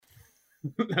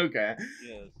Okay.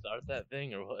 You gonna start that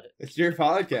thing or what? It's your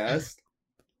podcast.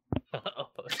 Oh,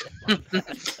 yeah, my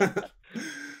bad.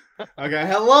 Okay.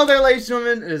 Hello there, ladies and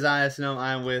gentlemen. It is ISNM.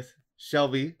 I'm with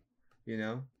Shelby,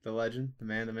 the legend, the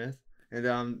man, the myth.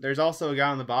 And there's also a guy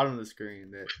on the bottom of the screen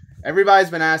that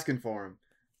everybody's been asking for him.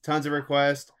 Tons of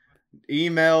requests,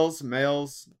 emails,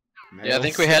 mails. Yeah, I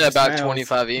think we had about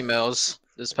 25 emails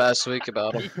this past week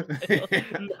about him.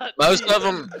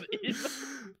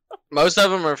 Most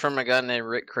of them are from a guy named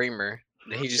Rick Kramer.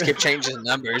 He just kept changing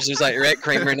numbers. It was like Rick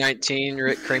Kramer 19,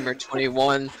 Rick Kramer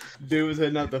 21. Dude was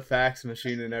hitting up the fax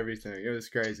machine and everything. It was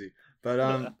crazy.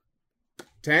 But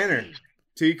Tanner,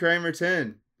 T Kramer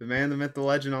 10, the man, the myth, the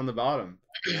legend on the bottom.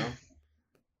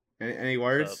 Any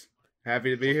words?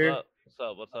 Happy to be here.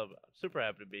 What's up? Super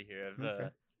happy to be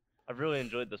here. I've really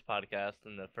enjoyed this podcast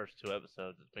in the first 2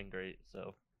 episodes. It's been great.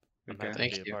 So I'm happy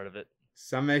to be a part of it.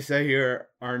 Some may say you're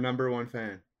our #1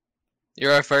 fan.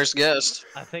 You're our first guest.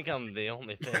 I think I'm the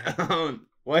only fan.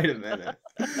 Wait a minute.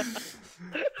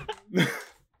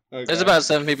 Okay. There's about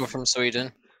 7 people from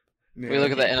Sweden. Yeah. We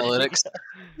look at the analytics.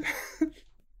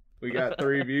 We got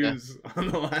 3 views on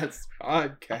the last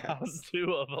podcast.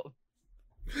 2 of them.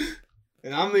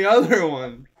 And I'm the other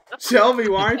one. Shelby,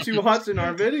 why aren't you watching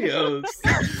our videos?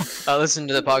 I listen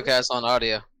to the podcast on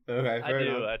audio. Okay, fair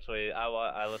enough. I do, actually.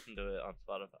 I listen to it on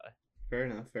Spotify. Fair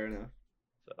enough.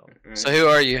 So who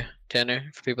are you, Tanner?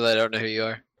 For people that don't know who you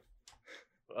are.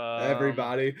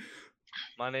 Everybody.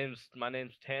 My name's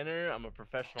Tanner. I'm a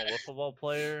professional wiffle ball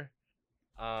player.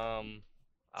 I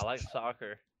like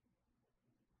soccer.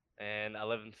 And I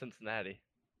live in Cincinnati.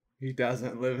 He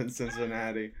doesn't live in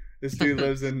Cincinnati. This dude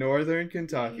lives in northern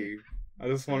Kentucky. I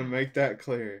just want to make that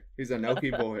clear. He's a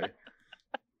Noki boy.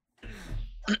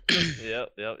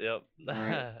 Yep.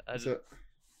 Right.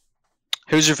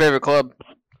 Who's your favorite club?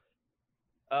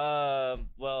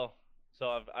 Well,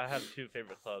 so I have 2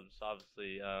 favorite clubs.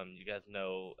 Obviously, you guys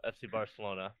know FC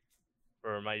Barcelona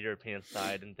for my European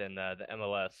side, and then the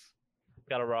MLS.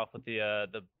 Got to rock with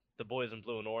the boys in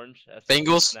blue and orange.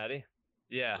 Bengals. Cincinnati.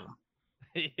 Yeah.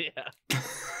 Yeah.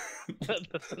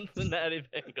 The Cincinnati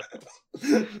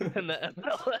Bengals and the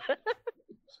MLS.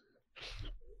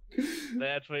 They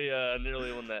actually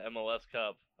nearly won the MLS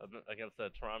Cup against the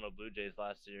Toronto Blue Jays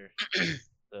last year. So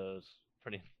it was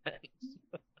pretty intense.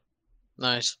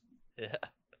 Nice. Yeah.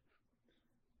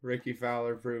 Ricky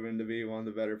Fowler proven to be one of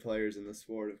the better players in the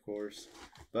sport, of course.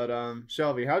 But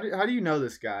Shelby, how do you know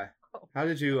this guy? How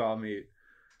did you all meet?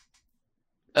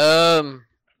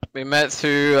 We met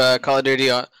through Call of Duty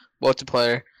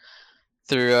multiplayer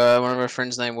through one of our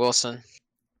friends named Wilson.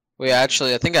 I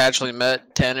think I actually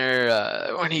met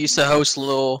Tanner when he used to host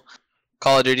little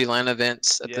Call of Duty LAN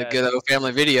events at the Good Old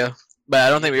Family Video. But I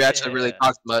don't think we actually really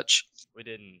talked much. We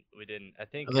didn't. I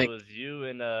think it was you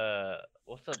and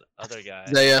what's that other guy?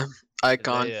 Zaya,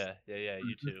 Icon. Yeah,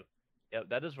 you two. Yep,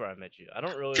 that is where I met you. I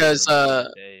don't really because remember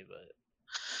the day, but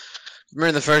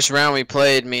remember the first round we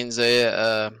played means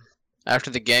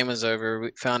after the game was over,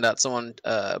 we found out someone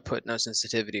put no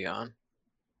sensitivity on,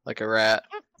 like a rat.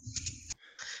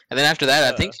 And then after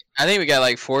that, I think we got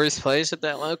like 4th place at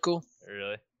that local.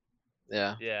 Really?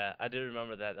 Yeah. Yeah, I do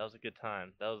remember that. That was a good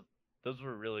time. Those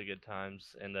were really good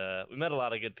times, and we met a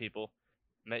lot of good people.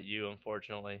 Met you,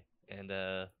 unfortunately, and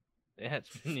yeah,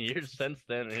 it's been years since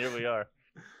then, and here we are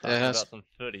talking about some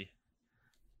footy.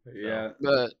 Yeah,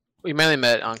 but we mainly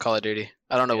met on Call of Duty.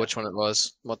 I don't know which one it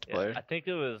was. Multiplayer. Yeah, I think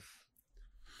it was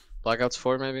Black Ops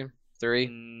 4, maybe 3.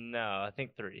 No, I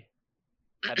think 3.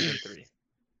 Had to been 3.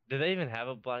 Do they even have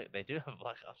They do have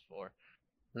Black Ops 4.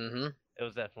 Mm-hmm. It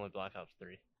was definitely Black Ops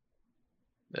 3.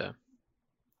 Yeah.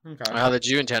 Okay. How did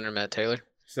you and Tanner met, Taylor?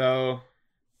 So,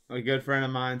 a good friend of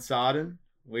mine, Sodden.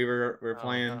 We were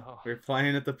playing. No. We were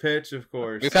playing at the pitch, of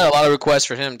course. We've had a lot of requests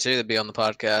for him too to be on the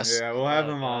podcast. Yeah, we'll have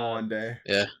him on one day.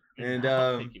 Yeah. And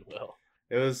I think you will.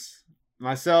 It was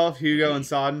myself, Hugo, and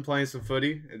Sodden playing some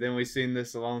footy, and then we seen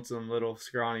this lonesome little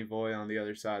scrawny boy on the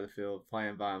other side of the field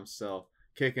playing by himself,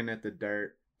 kicking at the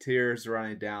dirt, tears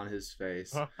running down his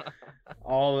face,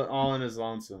 all in his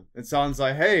lonesome. And Sodden's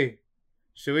like, "Hey,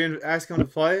 should we ask him to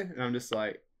play?" And I'm just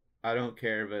like, "I don't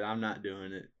care, but I'm not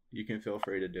doing it. You can feel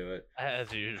free to do it."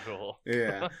 As usual.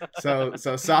 Yeah. So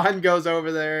Sodden goes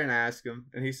over there and asks him,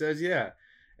 and he says, "Yeah."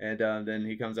 And then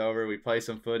he comes over. We play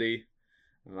some footy.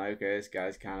 I'm like, okay, this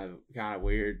guy's kind of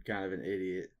weird, kind of an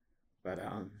idiot. But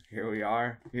here we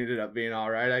are. He ended up being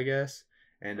all right, I guess.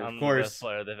 And of course, the best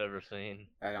player they've ever seen.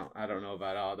 I don't know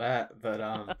about all that,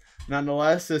 but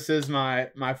nonetheless, this is my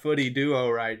footy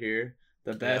duo right here.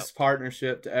 The best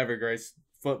partnership to ever grace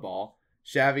football.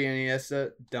 Xavi and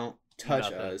Iniesta don't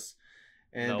touch us.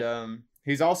 And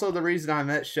He's also the reason I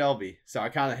met Shelby, so I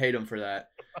kind of hate him for that.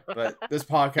 But this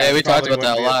podcast, Yeah, we talked probably about that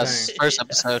wouldn't be a last thing. first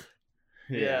episode.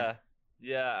 Yeah.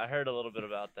 I heard a little bit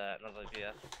about that, and I was like,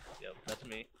 yeah, yep, that's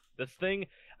me. This thing,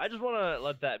 I just want to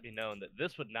let that be known that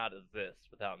this would not exist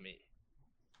without me.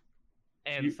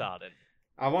 And Sodden.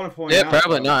 I want to point Yeah, out.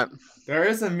 probably though, not. There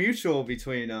is a mutual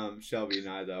between Shelby and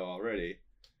I though already.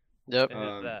 Yep. And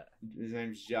who's that? His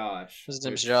name's Josh. His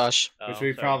name's Josh. Which Oh, we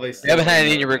sorry probably to We hear haven't had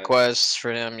Yeah. any requests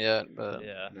for him yet, but that.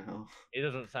 Yeah, No. he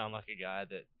doesn't sound like a guy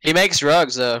that. he makes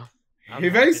rugs though. I'm He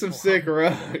not makes some just sick one.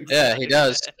 rugs. Yeah, he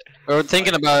does. We're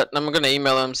thinking about. I'm gonna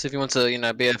email him see if he wants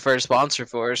to, be a first sponsor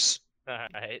for us. All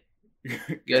right.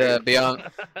 Get Beyond.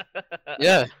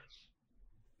 Yeah,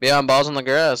 Beyond balls on the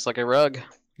grass like a rug.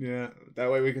 Yeah.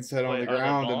 That way we can sit on Wait, the are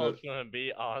ground and balls gonna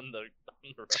be on the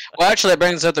Well, actually, that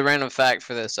brings up the random fact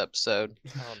for this episode.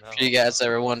 Oh no. For you guys that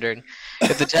were wondering,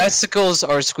 if the testicles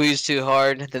are squeezed too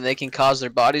hard, then they can cause their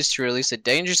bodies to release a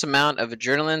dangerous amount of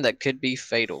adrenaline that could be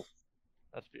fatal.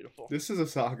 That's beautiful. This is a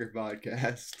soccer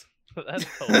podcast. That's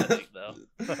poetic though.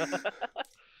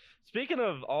 Speaking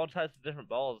of all types of different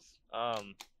balls,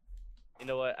 you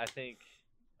know what? I think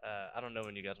I don't know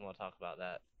when you guys want to talk about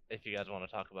that. If you guys want to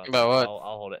talk about About that, what?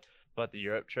 I'll hold it. But the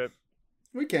Europe trip.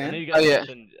 We I know can. you guys yeah.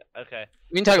 mentioned. Okay.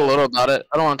 We can talk a little about it.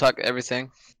 I don't want to talk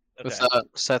everything Okay. with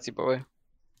Sethy boy.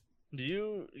 Do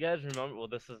you guys remember? Well,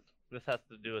 this has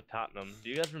to do with Tottenham. Do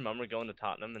you guys remember going to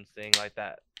Tottenham and seeing like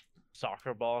that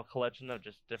soccer ball collection of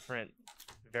just different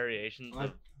variations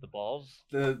of the balls?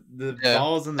 The Yeah.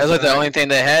 balls in the That's like the back. only thing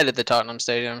they had at the Tottenham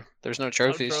Stadium. There's no No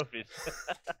trophies. trophies.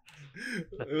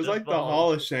 It was Just like the balls.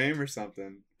 Hall of Shame or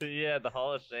something. Yeah, the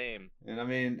Hall of Shame. And I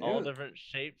mean, All it, different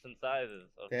shapes and sizes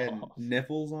of they had balls.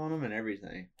 nipples on them and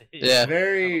everything. Yeah.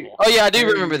 Very. Oh yeah, I do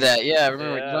Very- remember that. Yeah, I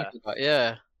remember what Yeah. you're talking about.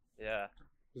 Yeah. Yeah.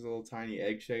 There's a little tiny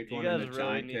egg-shaped You one in guys a really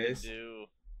giant need case. to do.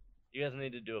 You guys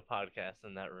need to do a podcast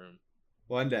in that room.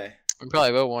 One day. We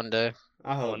probably will one day.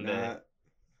 I hope One day.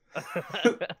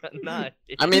 not. Nice.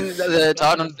 I mean, the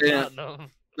Tottenham Stadium.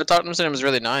 Tottenham. The Tottenham Stadium is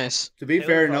really nice. To be Taylor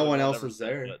fair, no probably one will else never was step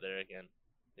there. foot there again.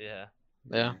 Yeah.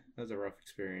 Yeah. That was a rough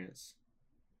experience.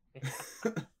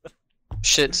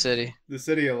 Shit city. The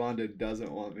city of London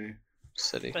doesn't want me.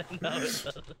 City. No, it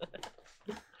doesn't.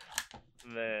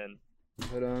 Man.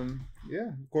 But yeah,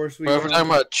 of course we. But if we're go- talking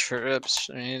about trips,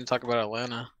 we need to talk about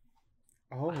Atlanta.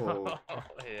 Oh,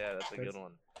 Yeah, that's a good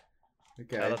one.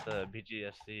 okay. Shout out to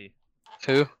BGFC.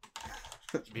 Who?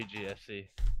 BGFC.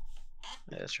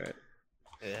 Yeah, that's right.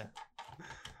 Yeah.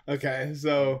 Okay,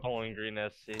 so Bowling Green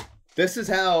FC. this is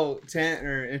how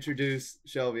Tanner introduced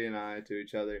Shelby and I to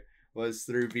each other. Was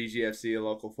through BGFC, a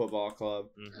local football club.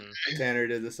 Mm-hmm. Tanner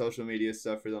did the social media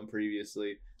stuff for them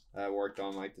previously. Worked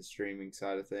on like the streaming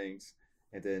side of things,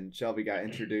 and then Shelby got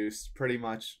introduced pretty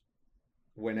much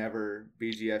whenever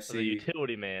The BGFC.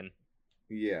 utility man.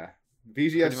 Yeah,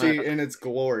 Pretty BGFC much. in its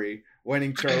glory,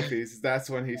 winning trophies. That's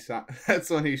when he saw. That's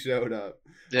when he showed up.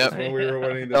 Yep. That's when we were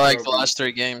winning the I like the trophies. last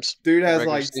 3 games. Dude has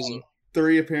regular like season.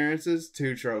 3 appearances,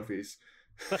 2 trophies.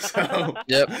 So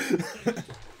Yep.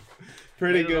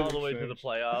 pretty Made it good. all the way to the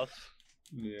playoffs,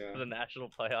 Yeah. to the national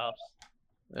playoffs.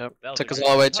 Yep. That was Took a us great-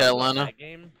 all the way Can we to talk about Atlanta. that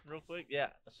game real quick. Yeah.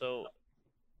 So,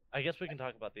 I guess we can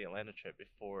talk about the Atlanta trip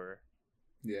before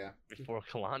Yeah.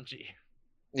 Kalanji.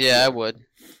 Yeah, I would.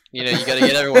 You gotta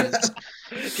get everyone.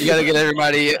 You gotta get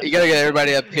everybody. You gotta get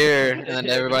everybody up here, and then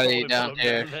Yeah, everybody before we down put 'em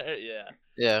here. there, Yeah.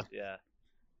 Yeah. Yeah.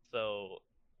 So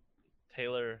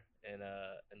Taylor and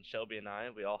Shelby and I,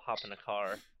 we all hop in a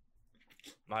car.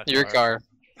 My Your car.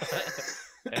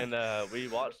 And we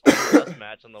watched the MLS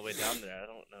match on the way down there. I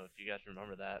don't know if you guys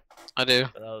remember that. I do.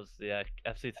 But that was the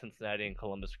FC Cincinnati and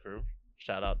Columbus crew.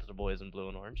 Shout out to the boys in blue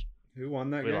and orange. Who won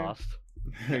that We game? lost.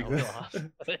 Yeah, we lost.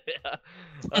 Yeah.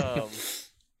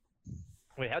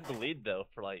 We had the lead though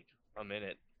for like a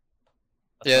minute.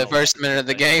 That's Yeah, the not a lot first to minute of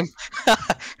the say. game.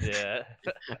 Yeah.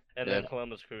 And then Yeah.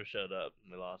 Columbus crew showed up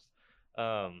and we lost.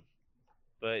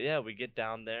 But yeah, we get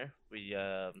down there. We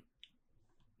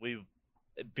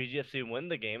BGFC win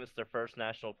the game. It's their first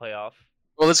national playoff.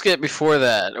 Well, let's get before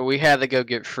that. We had to go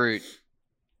get fruit,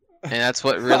 and that's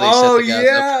what really Oh, set the guys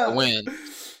yeah. up for the win.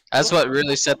 That's what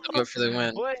really set them up for the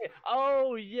win. Wait,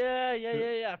 oh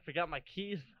yeah. I forgot my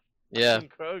keys. Yeah. In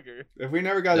Kroger. If we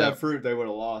never got Yeah. that fruit, they would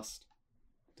have lost.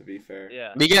 To be fair.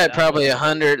 Yeah. We got that probably was-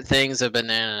 100 things of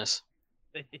bananas.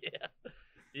 Yeah.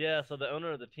 Yeah. So the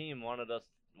owner of the team wanted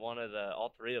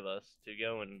all 3 of us to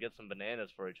go and get some bananas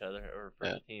for each other or for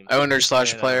Yeah. the team. Owner And,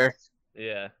 / player.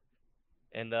 Yeah.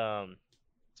 And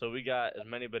so we got as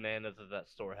many bananas as that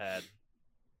store had.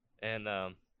 And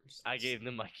I gave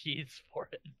them my keys for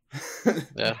it.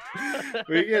 Yeah.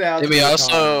 We get out. And to we the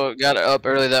also got up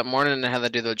early that morning and had to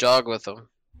do the jog with them.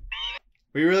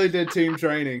 We really did team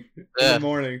training in Yeah. the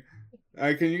morning.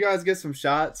 Can you guys get some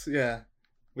shots? Yeah.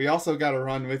 We also got to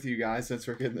run with you guys since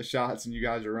we're getting the shots and you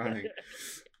guys are running,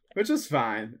 which is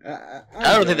fine. I don't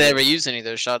think enjoy they it. ever used any of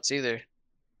those shots either.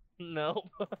 No.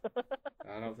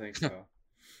 I don't think so.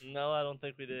 No, I don't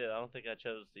think we did. I don't think I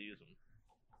chose to use them.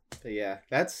 But yeah,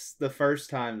 that's the first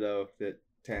time though that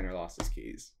Tanner lost his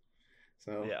keys.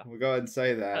 So Yeah. we'll go ahead and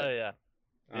say that. Oh yeah.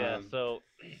 Yeah. Um, So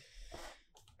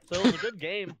it was a good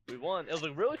game. We won. It was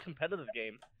a really competitive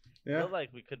game. I yeah. feel like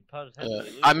we could potentially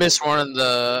lose. I missed but one of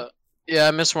the. Yeah,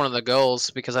 I missed one of the goals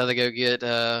because I had to go get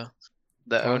the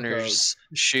Tacos. owner's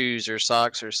shoes or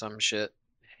socks or some shit.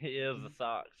 It was the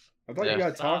socks. I thought Yeah. you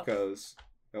got Socks. tacos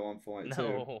at one point too.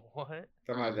 No, what?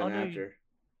 That might have been Oh, no, after.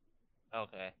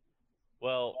 Okay.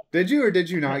 Well, Did you or did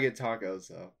you not get tacos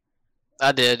though?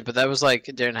 I did, but that was like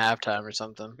during halftime or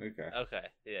something. Okay. okay.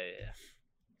 Yeah.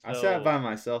 I So- sat by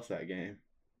myself that game.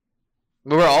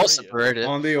 We were Where all were you? separated.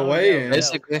 On the Oh, away yeah, end.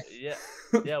 Basically. Yeah.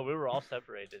 Yeah, we were all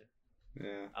separated.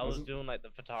 Yeah. I was doing like the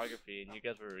photography, and you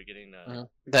guys were getting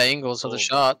The angles of the Goals.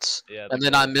 shots. yeah. And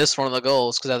then I missed one of the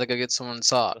goals because I had to go get someone's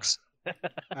socks.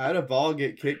 I had a ball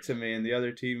get kicked to me, and the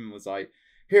other team was like,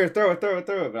 "Here, throw it."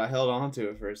 But I held on to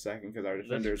it for a second because our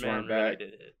defenders weren't back.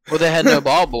 Did it. Well, they had no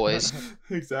ball boys.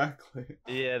 Exactly.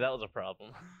 Yeah, that was a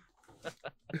problem. that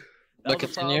But was a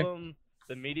continue. problem.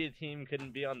 The media team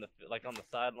couldn't be on the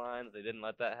sidelines. They didn't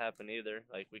let that happen either.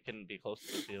 Like we couldn't be close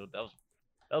to the field. That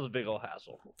was a big old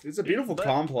hassle. It's a beautiful But-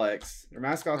 complex. Their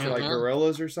mascots are like Mhm.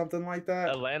 gorillas or something like that.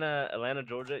 Atlanta,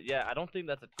 Georgia. Yeah, I don't think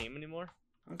that's a team anymore.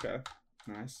 Okay,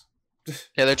 nice.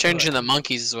 Yeah, they're changing the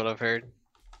monkeys, is what I've heard.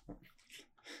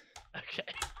 Okay.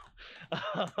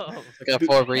 Like a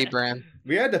full rebrand.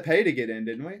 We had to pay to get in,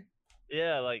 didn't we?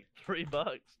 Yeah, like $3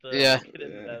 to Yeah. get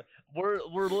into Yeah. that. We're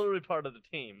literally part of the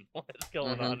team. What's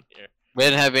going Mhm. on here? We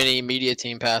didn't have any media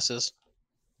team passes.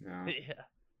 No.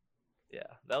 Yeah.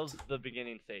 That was the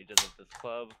beginning stages of this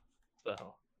club.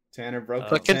 So Tanner broke. But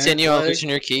the But continue tent on leg. losing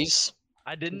your keys.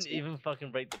 I didn't even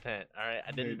fucking break the tent. All right, I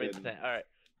You didn't break the didn't. tent. All right.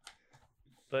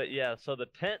 But yeah, so the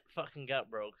tent fucking got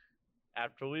broke.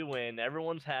 After we win,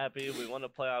 everyone's happy. We won a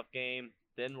playoff game.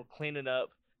 Then we're cleaning up,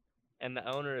 and the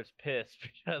owner is pissed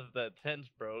because the tent's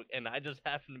broke, and I just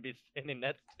happen to be standing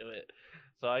next to it,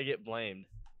 so I get blamed.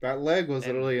 That leg was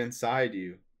And- literally inside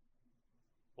you.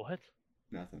 What?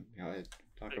 Nothing. Go ahead.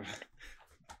 Talk about.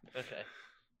 Okay.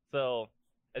 So,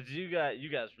 as you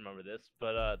guys remember this,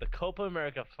 but the Copa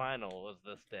America final was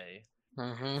this day.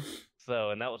 Mm-hmm. So,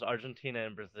 and that was Argentina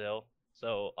and Brazil.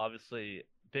 So, obviously,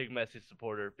 big Messi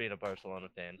supporter, being a Barcelona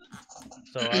fan.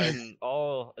 So, I'm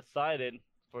all excited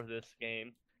for this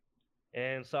game.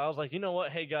 And so I was like, you know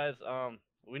what? Hey guys,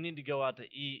 we need to go out to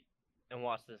eat and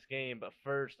watch this game. But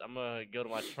first, I'm gonna go to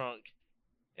my trunk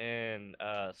and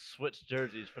switch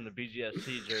jerseys from the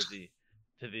BGFC jersey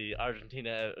to the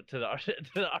Argentina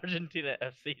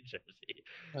FC jersey,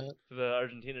 Right. to the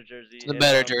Argentina jersey. The And,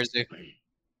 better jersey.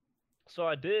 So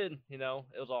I did, it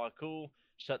was all cool.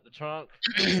 Shut the trunk.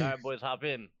 All right, boys, hop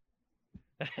in.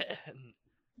 And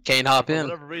Can't hop for in.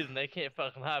 whatever reason, they can't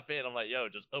fucking hop in. I'm like, yo,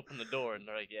 just open the door. And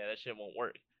they're like, yeah, that shit won't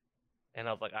work. And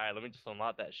I was like, all right, let me just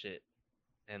unlock that shit.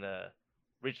 And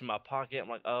reach in my pocket. I'm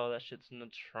like, oh, that shit's in the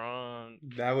trunk.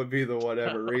 That would be the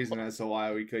whatever reason as to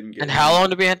why we couldn't get. And in. how long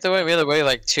did we have to wait? We had to wait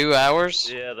like 2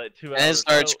 hours. Yeah, like 2 And it hours.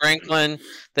 started So- sprinkling.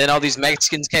 Then all these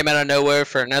Mexicans came out of nowhere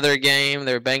for another game.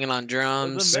 They were banging on It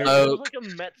drums, was, it was smoke. like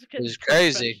a Mexican. It was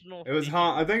crazy. professional It was team.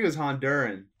 I think it was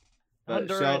Honduran. But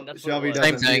Honduran, that's what Shelby it was.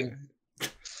 doesn't. Same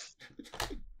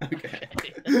Okay.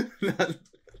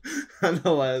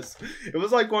 Nonetheless, it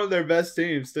was like one of their best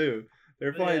teams too.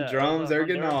 They're playing Yeah, it was drums. They're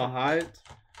getting all Honduran.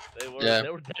 hyped. Yeah. They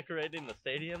were decorating the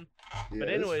stadium. Yes.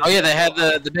 anyways- Oh yeah, they had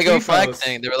the big old flag Tifos.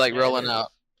 thing. They were like Yeah, rolling it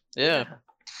out. Yeah.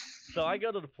 So I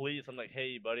go to the police. I'm like,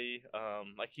 hey, buddy,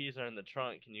 my keys are in the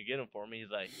trunk. Can you get them for me? He's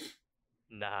like,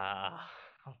 nah.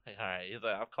 I'm like, all right. He's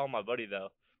like, I'll call my buddy, though.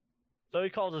 So he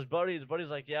calls his buddy. His buddy's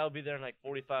like, yeah, I'll be there in like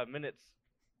 45 minutes.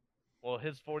 Well,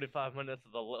 his 45 minutes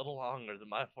is a little longer than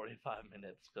my 45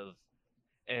 minutes because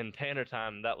in Tanner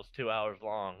time, that was 2 hours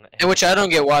long. And which I don't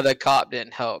get why the cop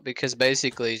didn't help because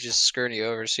basically he's just screwing you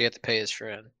over, so you have to pay his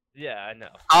friend. Yeah, I know.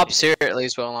 Cops He here did. at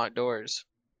least will unlock doors,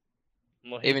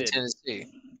 Well, he even did. Tennessee.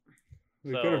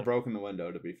 We So- could have broken the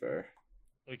window. To be fair,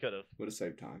 We could have. would have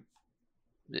saved time.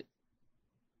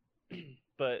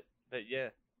 But yeah,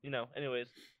 anyways,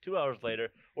 2 hours later,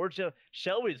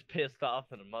 Shelby's pissed off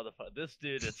in a motherfucker. This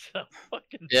dude is so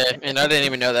fucking Yeah, pissed. and I didn't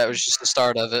even know that was just the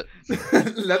start of it.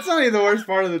 That's not even the worst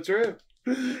part of the trip.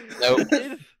 Nope.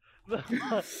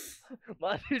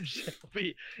 my dude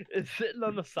Shelby is sitting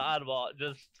on the sidewalk,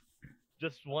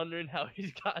 just wondering how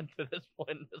he's gotten to this point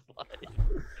in his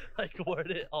life. Like, where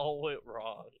did it all went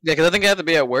wrong? Yeah, because I think I have to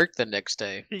be at work the next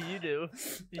day. You do.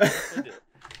 You definitely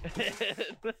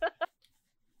do.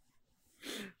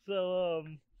 So,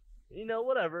 you know,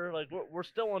 whatever. Like, we're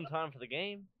still on time for the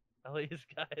game. At least,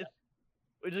 guys.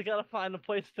 We just gotta find a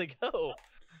place to go.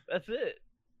 That's it.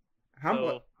 How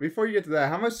much? Before you get to that,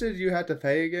 how much did you have to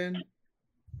pay again?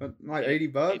 Like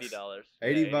 $80. $80.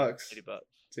 $80 bucks. $80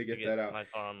 to get that out. My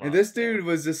car unlocked. And this dude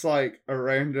was just like a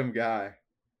random guy.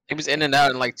 He was in and out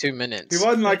in like 2 minutes. He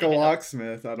wasn't like a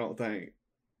locksmith, I don't think.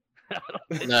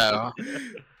 No.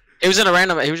 He was in a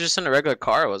random. He was just in a regular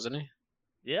car, wasn't he?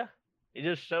 Yeah. He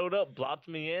just showed up, blocked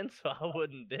me in so I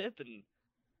wouldn't dip,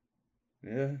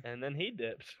 and then he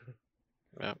dipped.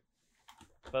 Yeah.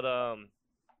 But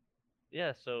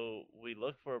yeah. So we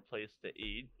looked for a place to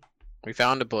eat. We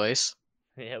found a place.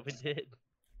 Yeah, we did.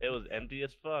 It was empty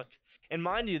as fuck. And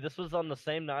mind you, this was on the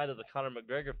same night of the Conor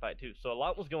McGregor fight too. So a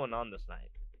lot was going on this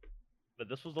night. But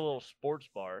this was a little sports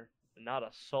bar. Not a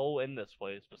soul in this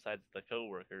place besides the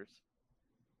coworkers.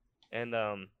 And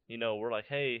you know, we're like,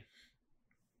 hey,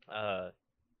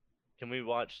 can we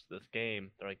watch this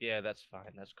game? They're like, yeah, that's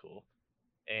fine, that's cool.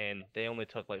 And they only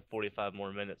took like 45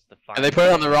 more minutes to find. And they put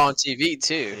it on the wrong TV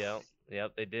too.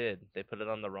 Yep, they did. They put it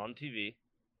on the wrong TV.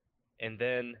 And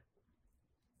then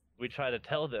we try to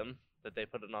tell them that they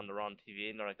put it on the wrong TV,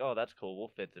 and they're like, oh, that's cool,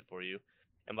 we'll fix it for you.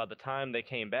 And by the time they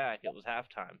came back, it was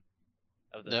halftime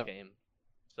of this game.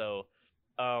 So,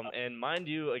 and mind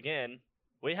you, again,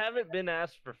 we haven't been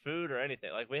asked for food or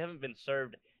anything. Like, we haven't been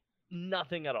served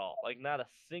nothing at all. Like, not a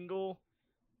single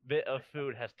bit of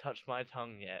food has touched my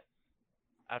tongue yet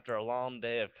after a long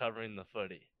day of covering the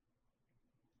footy.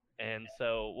 And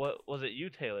so, what was it,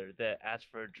 you, Taylor, that asked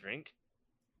for a drink?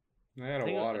 I had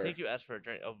water. I think you asked for a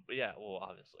drink. Oh, yeah, well,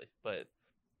 obviously.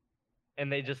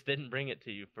 And they just didn't bring it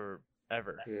to you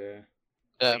forever. Yeah.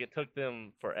 Like, it took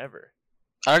them forever.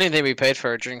 I don't even think we paid for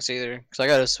our drinks either, because I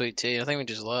got a sweet tea. I think we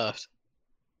just left.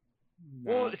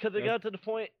 Well, because it got to the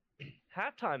point,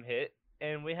 halftime hit,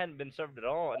 and we hadn't been served at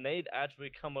all, and they'd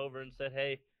actually come over and said,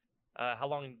 hey, how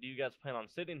long do you guys plan on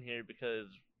sitting here? Because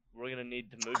we're going to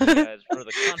need to move you guys for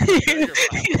the Conor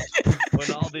fight.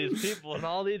 When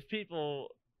all these people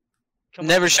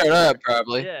never showed up,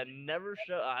 probably. Yeah, never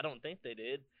showed. I don't think they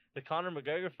did. The Conor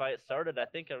McGregor fight started, I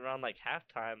think, around like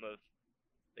halftime of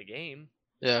the game.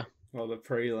 Yeah. Well, the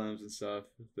prelims and stuff.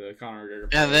 The Conor McGregor.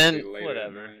 And then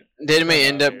whatever. Didn't we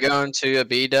end up going to a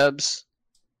B-dubs?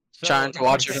 Trying to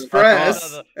watch it.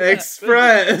 Express.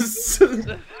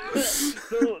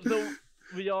 So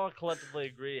we all collectively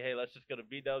agree, hey, let's just go to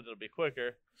B-dubs. It'll be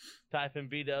quicker. Type in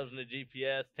B-dubs in the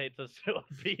GPS. Takes us to a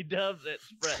B-dubs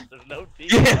Express. There's no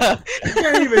seats. Yeah. You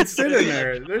can't even sit in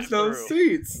there. There's no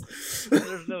seats.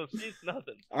 There's no seats,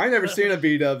 nothing. I never seen a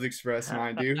B-dubs Express,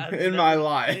 mind you, in my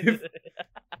life.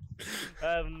 I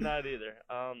have not either.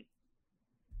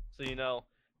 So, you know,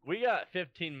 we got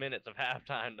 15 minutes of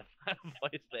halftime to find a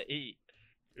place to eat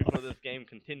before this game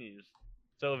continues.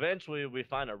 So eventually we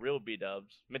find a real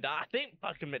B-dubs. I think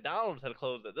fucking McDonald's had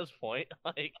closed at this point.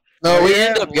 Like, no, we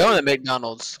end up going to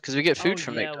McDonald's because we get food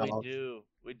from McDonald's.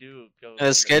 We do go. In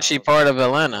a sketchy part of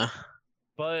Atlanta.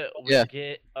 But we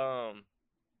get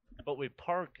but we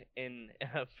park in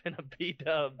a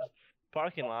B-dubs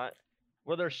parking lot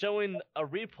where they're showing a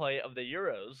replay of the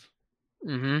Euros.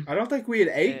 Mm-hmm. I don't think we had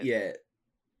ate yet.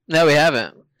 No, we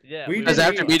haven't. Yeah, because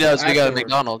after B-dubs, we go to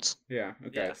McDonald's. Yeah.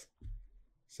 Okay. Yeah.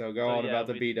 So go on about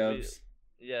the B-dubs.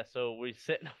 Yeah. So we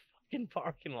sit in a fucking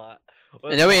parking lot.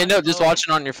 And then we end up just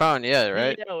watching on your phone. Yeah,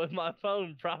 right. Yeah, with my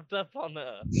phone propped up on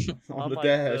the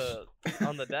dash.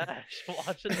 On the dash,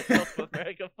 watching the Copa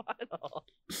America final.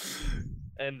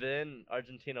 And then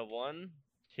Argentina won.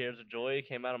 Tears of joy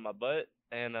came out of my butt,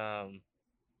 and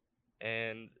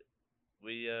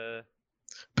we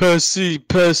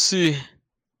Pessy.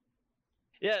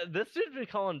 Yeah, this dude's been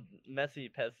calling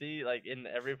Messi Pessy like in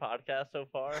every podcast so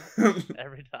far,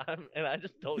 every time, and I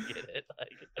just don't get it.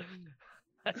 Like,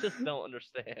 I just don't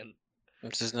understand.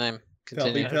 What's his name?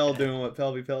 Pelby Pell doing what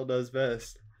Pelby Pell does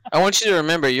best. I want you to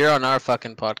remember you're on our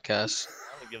fucking podcast.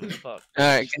 I don't give a fuck. All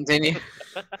right, continue.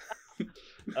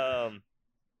 So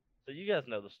you guys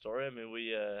know the story. I mean,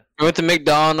 we went to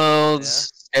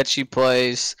McDonald's, sketchy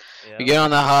place. Yeah. We get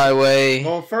on the highway.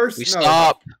 Well, we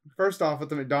stop. First off, at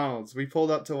the McDonald's, we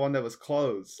pulled up to one that was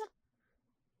closed.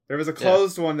 There was a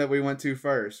closed one that we went to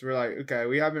first. We're like, okay,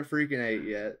 we haven't freaking ate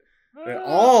yet. And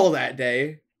all that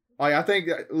day, like I think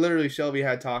literally Shelby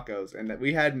had tacos, and that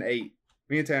we hadn't ate.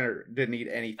 Me and Tanner didn't eat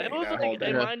anything that whole day.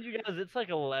 And mind you guys, it's like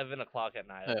 11 o'clock at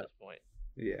night at this point.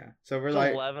 Yeah, so we're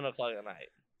like 11 o'clock at night.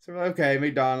 So we're like, okay,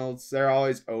 McDonald's, they're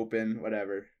always open,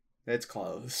 whatever. It's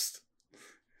closed.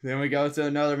 Then we go to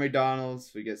another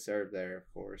McDonald's. We get served there,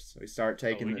 of course. We start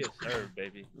taking. We get served,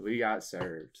 baby. We got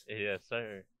served. Yes,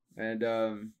 sir. And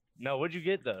No, what'd you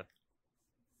get though?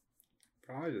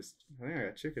 probably just. I think I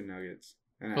got chicken nuggets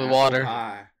and With an water. apple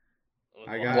pie.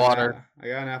 I got Water. I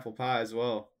got an apple pie as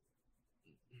well.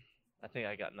 I think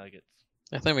I got nuggets.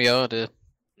 I think we all did.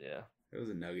 Yeah. It was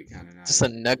a nugget kind of night. Just a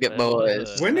nugget That boys.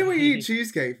 was When did we eat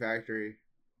Cheesecake Factory?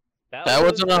 That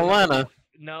was in Atlanta.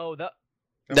 No,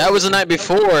 That was the night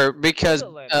before because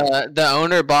Atlanta. the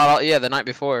owner bought all. Yeah, the night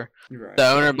before. You're right. The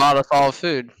owner bought us all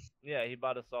food. yeah, he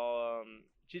bought us all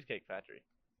Cheesecake Factory.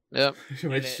 Yep.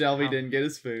 Which Shelby didn't get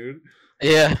his food.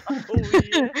 Yeah. Oh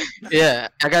yeah. Yeah.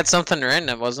 I got something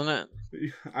random, wasn't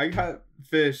it? I got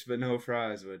fish, but no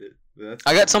fries with it. But that's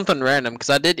I got fine. something random because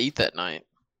I did eat that night.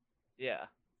 Yeah.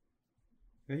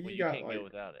 I think Well, you you got can't like. go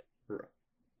without it.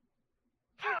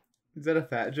 Is that a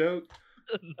fat joke?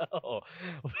 No,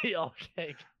 we all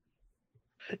cake.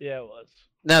 Yeah, it was.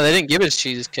 No, they didn't give us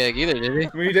cheesecake either, did they?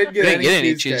 We didn't We get didn't get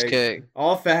any cheesecake. cheesecake.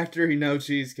 All factory, no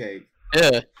cheesecake.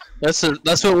 Yeah, that's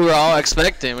what we were all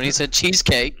expecting when he said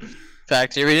cheesecake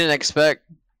factory. We didn't expect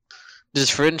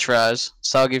just French fries,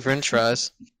 soggy French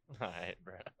fries. All right,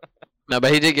 bro. No,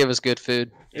 but he did give us good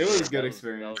food. It was a good That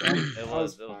experience. It I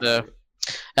was. fine Yeah. with it.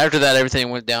 After that, everything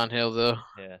went downhill though.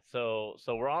 Yeah. So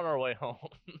we're on our way home.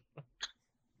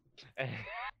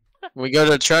 We go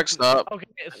to a truck stop. Okay.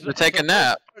 to take a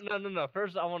nap. No.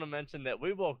 First, I want to mention that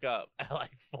we woke up at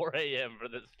like 4 a.m. for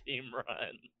this team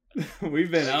run. We've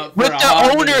been up With for a the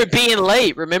hot owner minute. being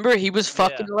late. Remember, he was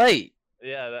fucking late.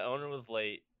 Yeah, the owner was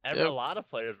late. Yep. A lot of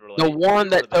players were late. The one We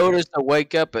that were told there. us to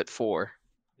wake up at 4.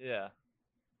 Yeah,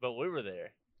 but we were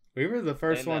there. We were the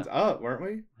first And, ones up, weren't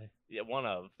we? Yeah, one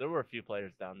of. There were a few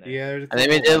players down there. Yeah. There's a And then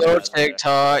we couple did a of little us. there.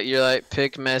 TikTok. You're like,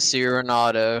 pick Messi or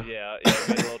Ronaldo. Yeah, we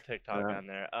did a little TikTok Yeah. down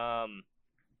there.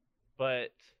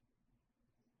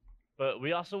 But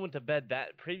we also went to bed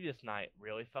that previous night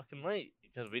really fucking late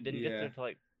because we didn't get Yeah. there till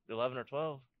like 11 or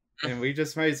 12. And we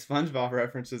just made SpongeBob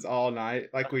references all night,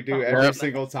 like we do every Yep.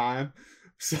 single time.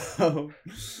 So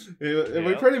we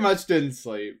Yep. pretty much didn't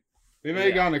sleep. We may have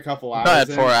Yeah. gone a couple hours. About had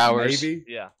in, 4 hours. Maybe.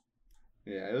 Yeah.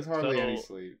 Yeah, it was hardly any So-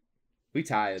 sleep. We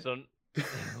tired. So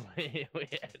we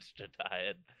extra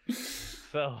tired.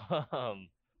 So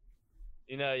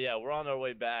yeah, we're on our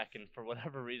way back, and for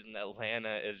whatever reason,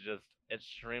 Atlanta is just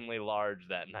extremely large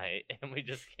that night, and we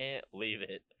just can't leave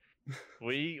it.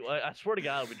 I swear to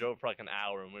God, we drove for like an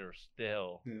hour, and we were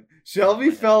still. Yeah. Shelby Oh,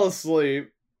 my fell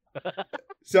asleep.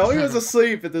 Shelby was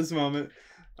asleep at this moment.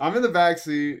 I'm in the back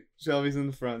seat. Shelby's in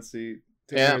the front seat.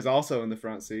 Taylor Yeah. is also in the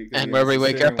front seat. 'cause And he where has we the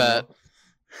wake steering up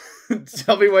wheel.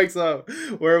 Shelby wakes up.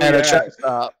 Where are we At a at? truck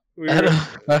stop. We At were- a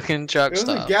fucking truck it was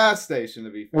stop. a gas station, to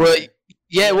be fair. Well,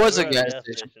 yeah, it was we're a at gas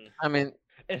station. I mean,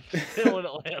 It's still in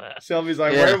Atlanta. Shelby's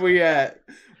like, Yeah. where are we at?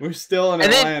 We're still in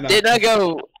and then Atlanta. didn't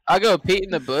I go pee in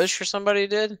the bush or somebody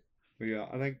did?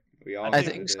 I think we all. I kinda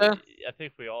think did. so. I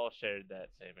think we all shared that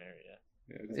same area.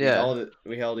 Yeah, 'cause Yeah.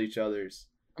 We held each other's.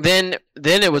 Then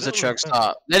it was a truck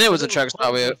stop. Then it was a truck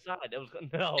stop. It was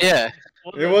no. Yeah.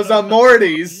 It was a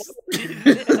Morty's.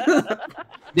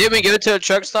 Did we go to a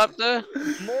truck stop though?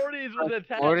 Morty's was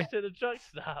attached Morty? to the truck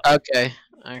stop. Okay.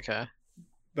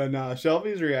 But nah,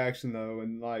 Shelby's reaction though,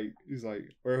 and like he's like,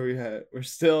 "Where are we at? We're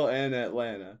still in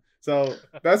Atlanta." So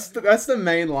that's the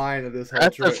main line of this whole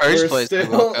That's the trip. first We're place we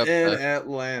still woke up, in though.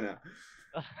 Atlanta.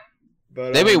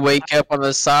 But Then we wake up on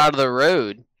the side of the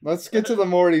road. let's get to the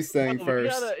Morty's thing We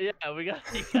first.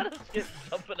 gotta skip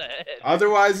something ahead.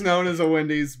 Otherwise known as a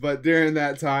Wendy's, but during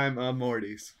that time, a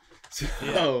Morty's. So,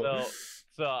 Yeah,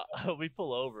 so we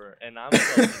pull over, and I'm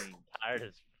fucking tired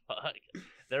as fuck.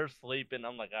 They're sleeping.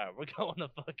 I'm like, all right, we're going to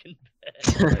fucking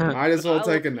bed. might as well I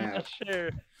take a lay my nap.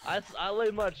 chair- I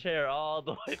lay my chair all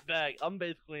the way back. I'm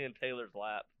basically in Taylor's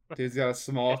lap. Dude's got a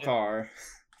small car.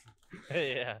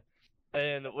 Yeah.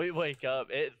 And we wake up.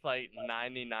 It's like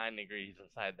 99 degrees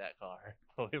inside that car.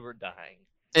 We were dying.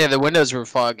 Yeah, the windows were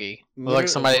foggy. Looked like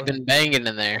somebody had Literally- been banging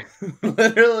in there.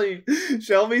 Literally,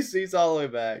 Shelby's seat's all the way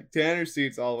back. Tanner's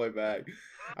seat's all the way back.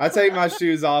 I take my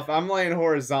shoes off. I'm laying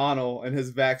horizontal in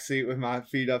his back seat with my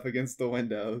feet up against the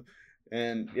window.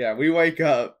 And yeah, we wake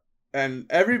up and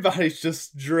everybody's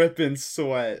just dripping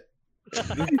sweat.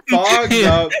 Fogged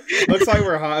up. Looks like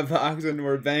we're hot boxing.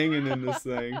 We're banging in this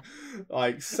thing.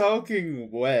 Like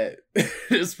soaking wet.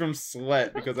 Just from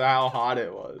sweat because of how hot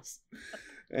it was.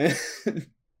 And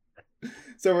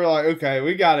so we're like, okay,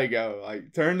 we gotta go.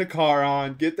 Like, turn the car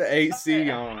on, get the AC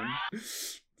on.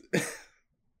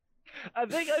 I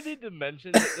think I need to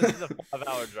mention that this is a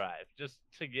 5-hour drive, just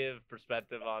to give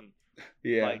perspective on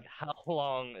Yeah. like how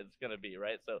long it's gonna be,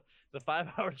 right? So it's a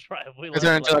 5-hour drive. We It left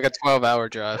turned into like like a 12-hour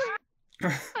drive. you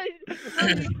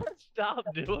gotta stop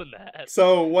doing that.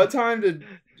 So what time did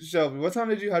Shelby? What time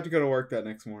did you have to go to work that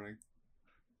next morning?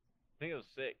 I think it was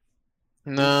 6.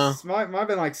 No. Might have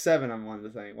been like 7. I wanted to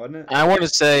think, wasn't it? I want to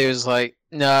say it was like,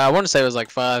 no, I want to say it was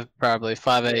like 5, probably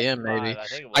 5 Yeah, a.m. maybe. 5, I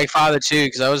think it was Like 5 to 2,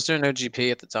 because I was doing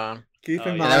OGP at the time. Keep in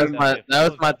yeah, And that was mind, my, that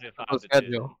was my definitely 5 typical to 2.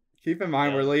 schedule. keep in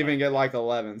mind, Yeah, we're it was leaving fine. at like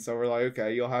 11, so we're like,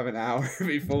 okay, you'll have an hour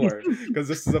before because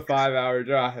this is a 5-hour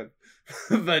drive.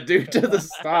 But due to the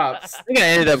stops, I think I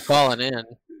ended up calling in.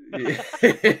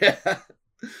 yeah.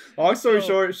 Long story So-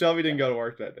 short, Shelby didn't go to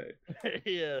work that day.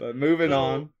 Yeah. But moving So-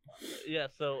 on. Yeah,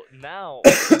 so now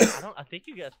I think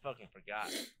you guys fucking forgot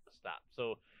to stop.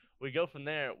 So we go from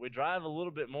there, we drive a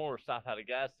little bit more, stop at a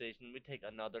gas station, we take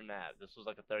another nap. This was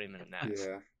like a 30-minute nap.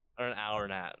 Yeah. Or an hour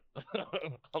nap.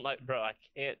 I'm like, bro, I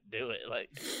can't do it. Like,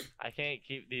 I can't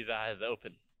keep these eyes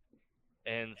open.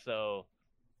 And so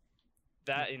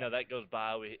that that goes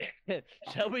by. We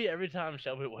Shelby, every time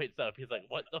Shelby wakes up, he's like,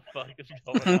 what the fuck is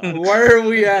going on? Where are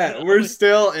we at? We're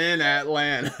still in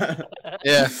Atlanta.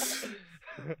 Yeah.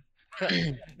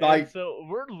 Like- And so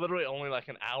we're literally only like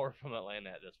an hour from Atlanta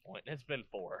at this point. It's been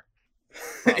 4.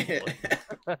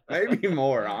 Maybe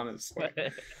more, honestly.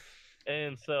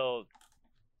 And so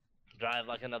drive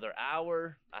like another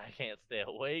hour. I can't stay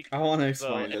awake. I want to So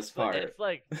explain this part. It's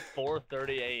like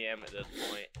 4:30 a.m. at this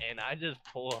point, and I just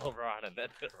pull over on an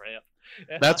exit ramp.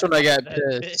 And That's when I got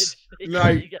that pissed. bitch-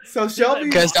 Like, you got- so she's Shelby-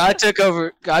 Because I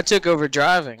took over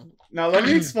driving. Now let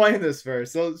me explain this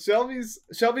first. So Shelby's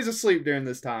asleep during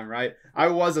this time, right? I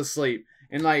was asleep,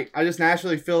 and like I just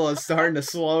naturally feel us starting to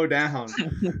slow down.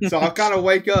 So I'll kind of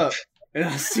wake up, and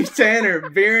I see Tanner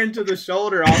veering to the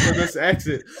shoulder off of this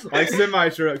exit, like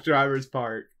semi-truck drivers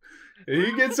park. And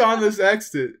he gets on this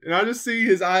exit, and I just see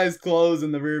his eyes close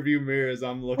in the rearview mirror as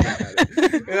I'm looking at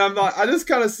it. And I'm like, I just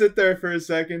kind of sit there for a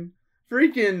second.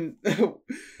 Freaking,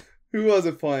 who was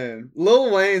it playing?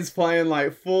 Lil Wayne's playing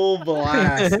like full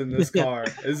blast in this car,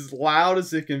 as loud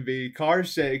as it can be. Car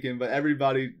shaking, but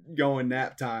everybody going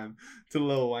nap time to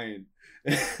Lil Wayne,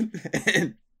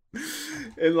 and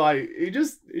like he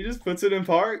just puts it in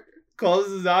park,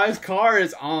 closes his eyes, car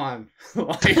is on.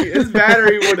 Like his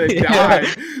battery would have died.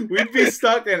 We'd be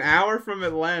stuck an hour from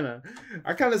Atlanta.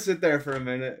 I kind of sit there for a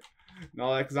minute and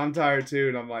all that because I'm tired too,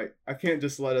 and I'm like, I can't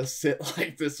just let us sit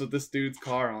like this with this dude's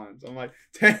car on. So I'm like,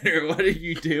 Tanner, what are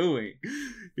you doing?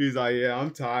 He's like, yeah,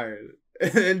 I'm tired.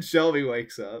 And then Shelby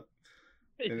wakes up,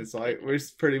 and it's like we're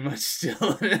pretty much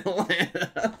still in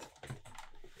Atlanta.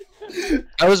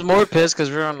 I was more pissed because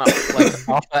we were on like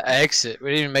off the exit. We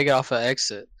didn't even make it off the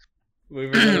exit. We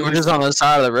were We're just on the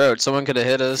side of the road. Someone could have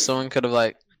hit us. Someone could have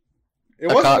like. It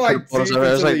wasn't cop like could've pulled us deep over. It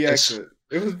into was like the this- exit.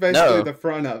 It was basically No. the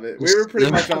front of it. We were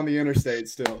pretty much on the interstate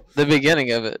still. The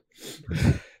beginning of it.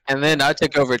 And then I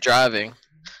took over driving.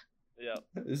 Yeah.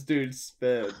 This dude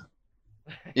sped.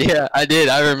 Yeah, I did.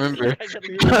 I remember. I gotta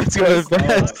He Let's go was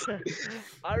pissed fast.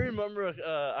 I remember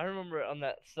on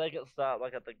that second stop,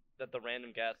 like at the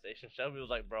random gas station, Shelby was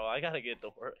like, "Bro, I gotta get to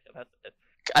work." And I said,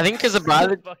 I think because by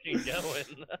the fucking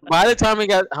going. by the time we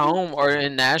got home or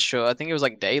in Nashville, I think it was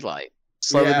like daylight.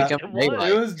 Slowly Yeah. becoming It was.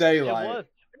 daylight. It was daylight.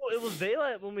 It was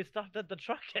daylight when we stopped at the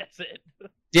truck exit.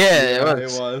 Yeah, it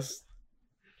was. It was.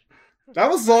 That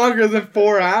was longer than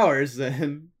 4 hours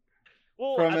then.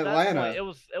 Well, From at that Atlanta. point,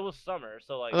 it was summer,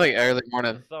 so like It was like early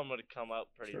morning. the sun would come up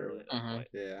pretty True. early at that Mhm. point.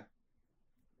 Yeah.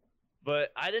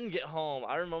 But I didn't get home.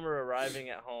 I remember arriving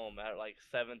at home at like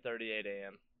 7:38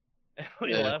 a.m. and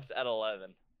we Yeah. left at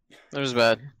 11. It was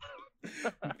bad.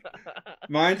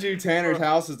 Mind you, Tanner's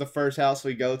house is the first house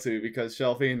we go to because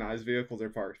Shelby and I's vehicles are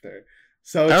parked there.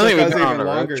 So it I don't think took we've us been on even a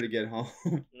road longer trip. to get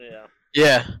home. Yeah.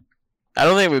 Yeah, I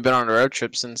don't think we've been on a road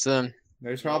trip since then.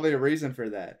 There's probably a reason for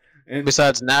that. And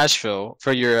Besides Nashville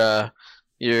for your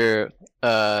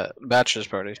bachelor's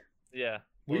party. Yeah.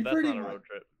 We Well, that's pretty not a much- road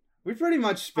trip. we pretty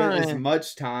much spent as Fine.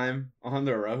 much time on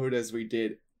the road as we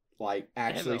did, like,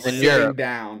 actually In sitting Europe.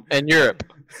 down. In Europe,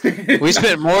 we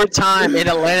spent more time in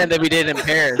Atlanta than we did in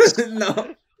Paris.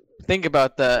 No, Think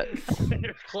about that.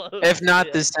 You're close. If not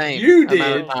yeah. the same. You amount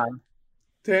of did. time.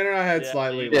 Tanner and I had Yeah,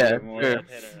 slightly you- a little Yeah, bit more. sure.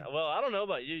 Tanner. Well, I don't know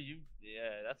about you. Yeah,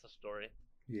 that's a story.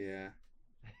 Yeah.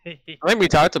 I think we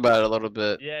talked about it a little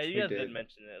bit. Yeah, you We guys did. did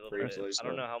mention it a little Briefly, bit. I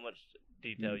don't so. know how much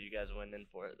detail you guys went in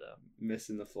for it though.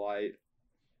 Missing the flight.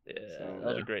 Yeah, So, that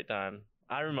was yeah. a great time.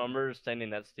 I remember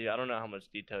sending that to you. I don't know how much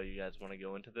detail you guys want to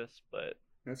go into this, but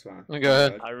That's fine. Go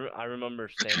ahead. I remember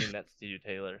sending that to you,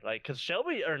 Taylor. Like, cause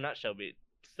Shelby or not Shelby,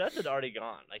 Seth had already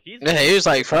gone. Like Yeah, he was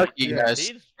like, "Fuck you Yeah.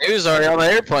 guys." He was already on the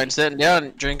airplane, sitting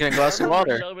down, drinking a glass of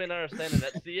water. Shelby and I are standing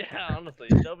at yeah, honestly.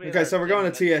 Shelby and I Okay, are so we're going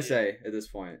to standing at TSA at this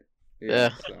point. Yeah.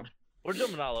 So. We're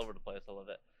jumping all over the place a little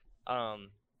bit.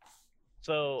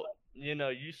 So you know,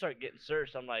 you start getting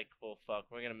searched. I'm like, well, fuck,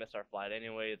 we're gonna miss our flight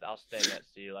anyways. I'll stand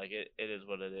next to you. Like it is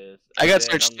what it is. I And got then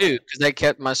searched I'm too like, because they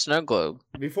kept my snow globe.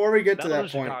 Before we get to was that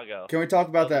in point, Chicago. can we talk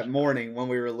about That was that in morning when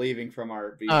we were leaving from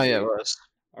our B&B? Oh yeah, it was.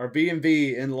 Our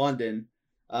B&B in London.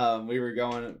 We were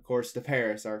going, of course, to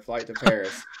Paris. Our flight to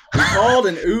Paris. We called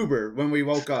an Uber when we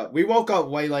woke up. We woke up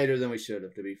way later than we should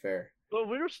have, to be fair. But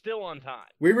we were still on time.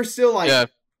 We were still like Yeah.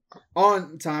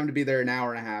 on time to be there an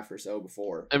hour and a half or so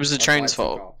before. It was the our train's flight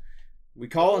took fault. off. We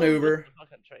call an Uber.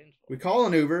 Fucking train's fault. We call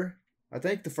an Uber. I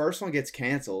think the first one gets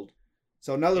canceled.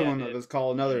 So another Yeah, one it of did. us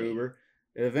call another Uber.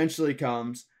 It eventually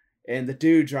comes, and the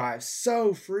dude drives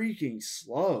so freaking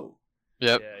slow.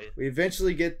 Yep. Yeah, We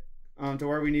eventually get to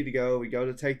where we need to go. We go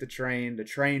to take the train. The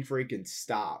train freaking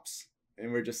stops.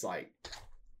 And we're just like,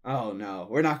 oh no,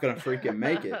 we're not going to freaking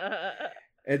make it.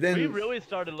 And then, we really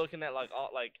started looking at like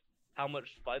how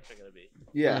much flights are gonna be.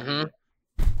 yeah. Mhm.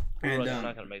 We were And like, we're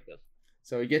not gonna make this.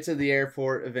 so we get to the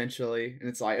airport eventually, and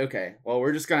it's like, okay, well,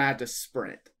 we're just gonna have to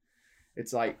sprint.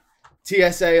 It's like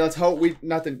TSA. Let's hope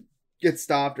nothing gets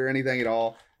stopped or anything at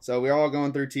all. So we're all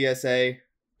going through TSA.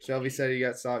 Shelby said he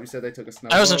got stopped. You said they took a snow.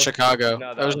 That was in globe? Chicago.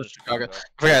 No, that was in Chicago.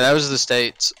 I forgot, that was the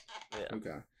States. Yeah.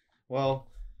 Okay. Well,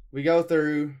 we go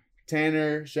through.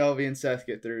 Tanner, Shelby, and Seth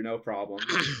get through, no problem.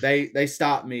 They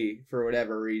stopped me for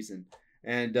whatever reason,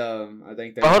 and I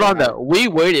think they. But hold on though, we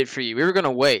waited for you. We were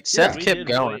gonna wait. Seth We kept did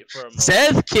going. wait for a moment.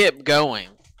 Seth kept going.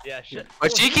 Yeah, shit.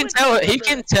 But Well, he can went to tell. He another-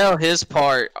 can tell his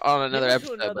part on he another went to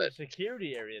episode. another But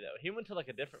security area though. He went to like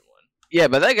a different one. yeah,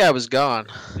 but that guy was gone.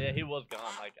 Yeah, he was gone.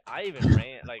 Like I even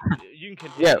ran. Like you can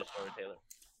continue Yeah. the story, Taylor.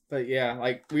 But yeah,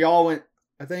 like we all went.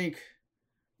 I think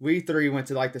we three went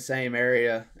to like the same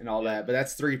area and all that. But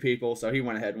that's 3 people, so he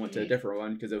went ahead and went to a different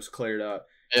one because it was cleared up.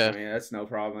 I Yeah. mean, that's no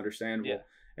problem, understandable. Yeah.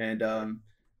 And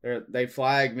they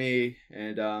flag me,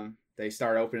 and they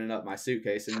start opening up my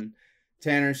suitcase, and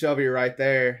Tanner and Shelby are right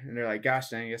there, and they're like, "Gosh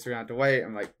dang, I guess we're gonna have to wait."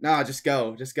 I'm like, "No, just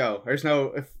go. There's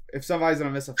no if somebody's gonna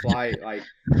miss a flight, like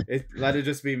let it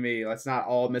just be me. Let's not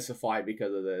all miss a flight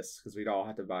because of this, because we'd all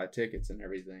have to buy tickets and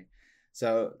everything."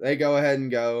 So they go ahead and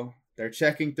go. They're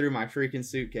checking through my freaking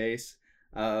suitcase.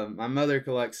 My mother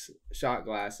collects shot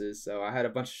glasses, so I had a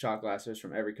bunch of shot glasses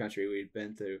from every country we'd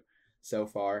been through so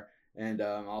far, and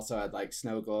also had like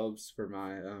snow globes for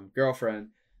my girlfriend.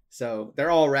 So they're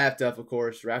all wrapped up, of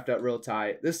course, wrapped up real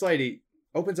tight. This lady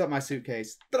opens up my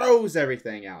suitcase, throws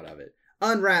everything out of it,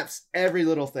 unwraps every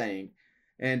little thing,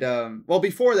 and well,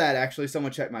 before that, actually,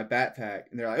 someone checked my backpack,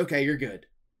 and they're like, "Okay, you're good."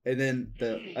 And then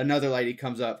another lady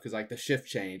comes up because like the shift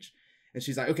changed, and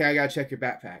she's like, "Okay, I gotta check your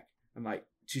backpack." I'm like,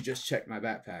 "She just checked my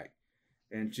backpack,"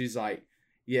 and she's like,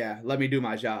 "Yeah, let me do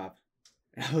my job."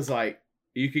 And I was like,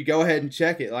 "You could go ahead and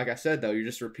check it. Like I said, though, you're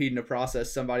just repeating the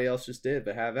process somebody else just did,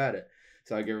 but have at it."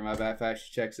 So I give her my backpack.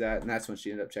 She checks that, and that's when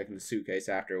she ended up checking the suitcase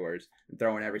afterwards and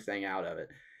throwing everything out of it.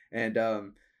 And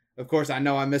of course, I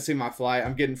know I'm missing my flight.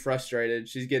 I'm getting frustrated.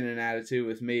 She's getting an attitude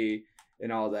with me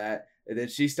and all that. And then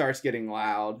she starts getting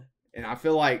loud, and I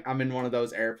feel like I'm in one of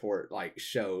those airport like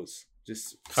shows.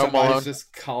 Just Home somebody's Alone.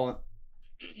 just calling.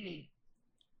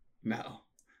 No,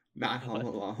 not Home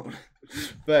Alone.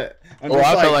 But I'm Well,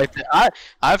 just I feel like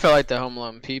I feel like the Home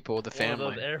Alone people, the One of those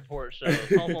family. airport shows.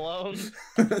 Home Alone.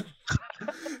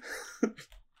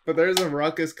 But there's a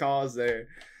ruckus cause there.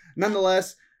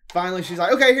 Nonetheless, finally she's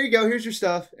like, "Okay, here you go. Here's your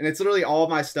stuff." And it's literally all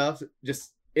my stuff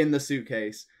just in the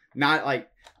suitcase. Not like,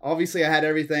 obviously I had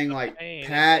everything like Pain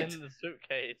packed. in the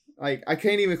suitcase. Like I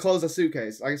can't even close the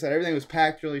suitcase. Like I said, everything was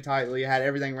packed really tightly. I had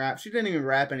everything wrapped. She didn't even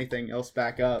wrap anything else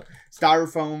back up.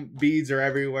 Styrofoam beads are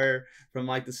everywhere from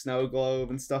like the snow globe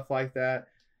and stuff like that.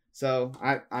 So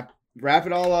I wrap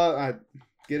it all up. I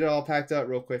get it all packed up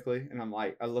real quickly, and I'm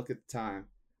like, I look at the time,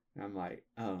 and I'm like,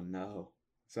 oh no.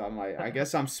 So I'm like, I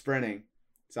guess I'm sprinting.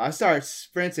 So I start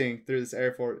sprinting through this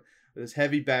airport with this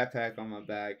heavy backpack on my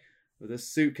back, with this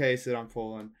suitcase that I'm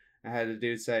pulling. I had a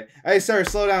dude say, "Hey sir,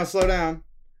 slow down, slow down."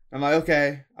 I'm like,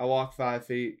 okay. I walk 5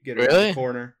 feet, get around Really? the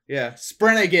corner. Yeah,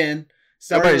 sprint again.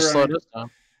 Start Everybody slowed running, us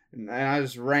down. and I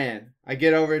just ran. I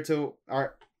get over to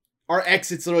our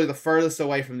exit's literally the furthest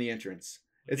away from the entrance.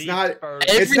 It's The not.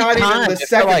 furthest- It's not even time, the it felt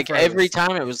second like every furthest.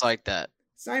 time it was like that.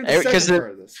 It's not even the Because second the-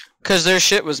 furthest. Because their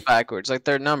shit was backwards. Like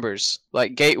their numbers.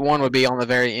 Like gate 1 would be on the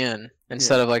very end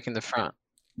instead of like in the front.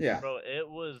 Yeah. Bro, it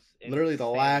was Literally the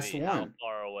last insanity how one.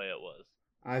 far away it was.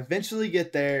 I eventually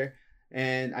get there,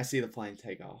 and I see the plane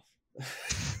take off.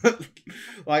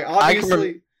 Like I can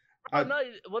obviously, Oh, no,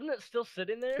 wasn't it still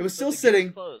sitting there? It was But still the gate was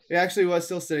sitting. closed? It actually was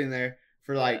still sitting there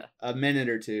for like Yeah. a minute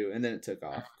or two, and then it took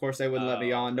off. Of course, they wouldn't let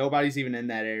me Oh. on. Nobody's even in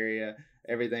that area.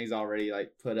 Everything's already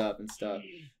like put up and stuff.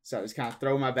 So I just kind of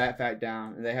throw my backpack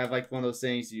down, and they have like one of those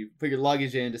things you put your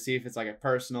luggage in to see if it's like a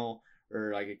personal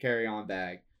or like a carry-on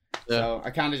bag. Yeah. So I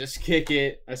kind of just kick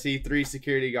it. I see 3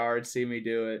 security guards see me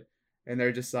do it, and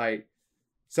they're just like,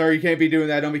 "Sir, you can't be doing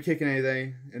that. Don't be kicking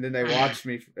anything." And then they watched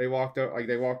me. They walked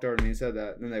over to me and said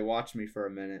that. And then they watched me for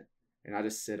a minute, and I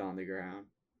just sit on the ground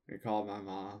and called my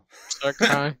mom. Start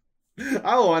crying.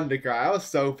 I wanted to cry. I was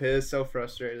so pissed, so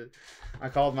frustrated. I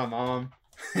called my mom,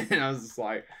 and I was just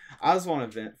like, I just want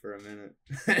to vent for a minute.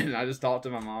 And I just talked to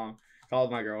my mom,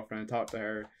 called my girlfriend, talked to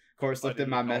her. Of course, looked at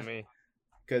my message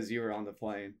because you were on the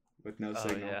plane with no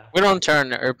signal. Yeah. We don't turn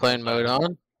the airplane mode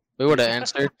on. We would have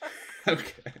answered.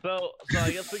 Okay. So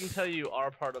I guess we can tell you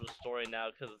our part of the story now,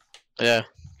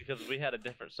 because we had a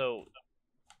different. So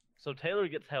Taylor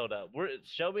gets held up.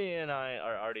 Shelby and I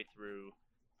are already through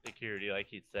security, like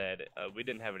he said. We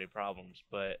didn't have any problems,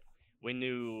 but we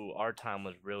knew our time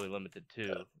was really limited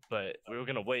too. But we were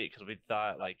gonna wait because we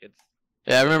thought like it's.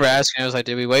 Yeah, I remember asking. I was like,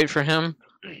 "Did we wait for him?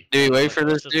 Did we wait for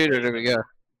this dude, or did we go?"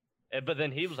 But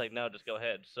then he was like, "No, just go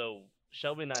ahead." So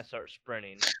Shelby and I start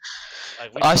sprinting.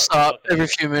 Like, I stop every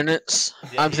few minutes.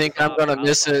 Yeah, I'm thinking I'm gonna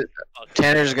miss it.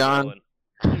 Tanner's gone.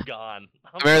 Gone.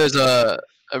 I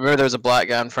remember there was a black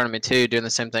guy in front of me too, doing the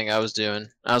same thing I was doing.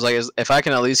 I was like, if I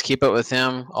can at least keep up with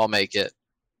him, I'll make it.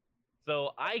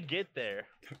 So I get there.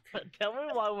 Tell me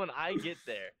why when I get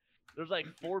there, there's like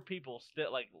 4 people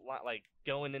still like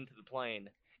going into the plane,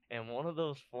 and one of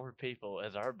those 4 people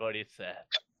is our buddy Seth.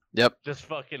 Yep. Just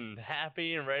fucking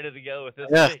happy and ready to go with this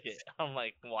ticket. I'm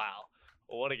like, wow,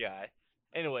 what a guy.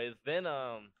 Anyways, then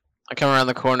I come around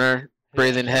the corner,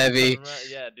 breathing heavy.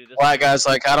 Yeah, dude. Black guy's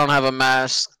like, I don't have a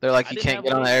mask. They're like, you can't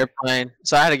get on the airplane.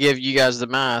 So I had to give you guys the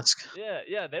mask.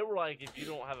 Yeah. They were like, if you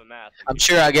don't have a mask. I'm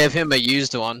sure I gave him a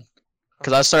used one,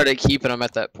 because I started keeping them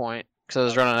at that point, because I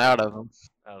was running out of them.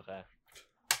 Okay.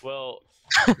 Well,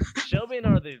 Shelby and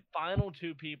I are the final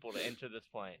 2 people to enter this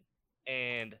plane,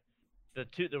 and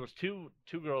there was two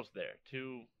girls there.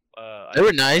 They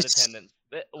were nice. Attendants.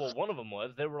 Well, one of them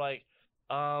was. They were like,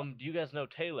 do you guys know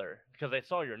Taylor? Because they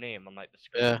saw your name on like the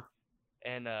screen. Yeah.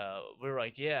 And we were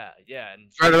like, yeah. And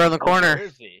right around the corner.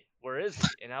 Where is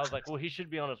he? And I was like, well, he should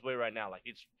be on his way right now. Like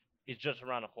he's just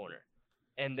around the corner.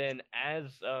 And then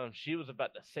as she was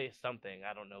about to say something,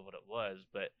 I don't know what it was,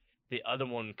 but the other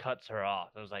one cuts her off.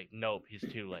 I was like, nope, he's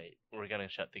too late. We're gonna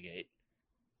shut the gate.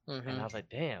 And I was like,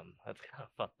 damn, that's kind of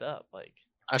fucked up. Like,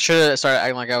 I should have started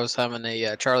acting like I was having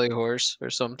a Charlie horse or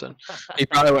something. He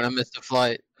probably wouldn't have missed the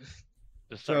flight.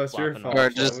 So it's your fault. Or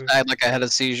just act like I had a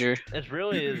seizure. It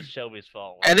really is Shelby's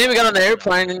fault. And then we got on the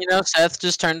airplane, and Seth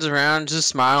just turns around, just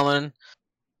smiling,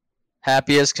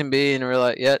 happy as can be, and we're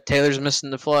like, "Yeah, Taylor's missing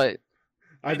the flight."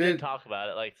 We did talk about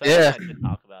it. Like, Seth and I did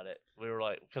talk about it. We were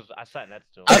like, because I sat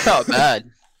next to him. I felt bad.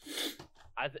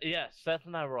 Seth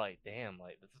and I were like, "Damn,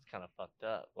 like this is kind of fucked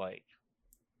up." Like,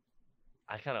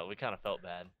 we kind of felt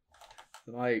bad.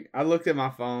 Like, I looked at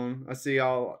my phone. I see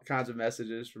all kinds of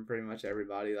messages from pretty much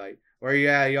everybody. Like, where you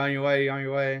at? You on your way? You on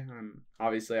your way? And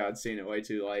obviously, I'd seen it way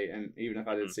too late. And even if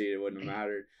I didn't see it, it wouldn't have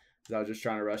mattered. Because I was just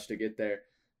trying to rush to get there.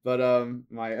 But, I'm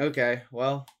like, okay,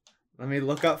 well, let me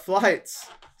look up flights.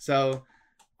 So,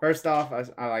 first off,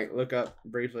 I like, look up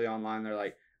briefly online. They're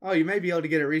like, oh, you may be able to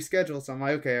get it rescheduled. So I'm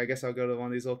like, okay, I guess I'll go to one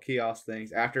of these little kiosk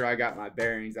things. After I got my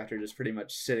bearings, after just pretty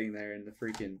much sitting there in the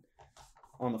freaking,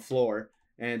 on the floor.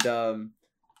 And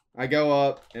I go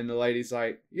up, and the lady's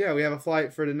like, yeah, we have a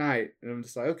flight for tonight. And I'm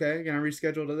just like, okay, can I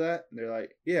reschedule to that? And they're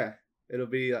like, yeah, it'll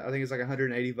be, I think it's like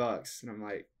 $180. And I'm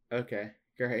like, okay,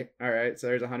 great. All right, so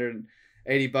there's $180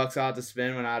 I'll have to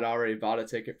spend when I'd already bought a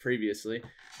ticket previously.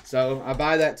 So I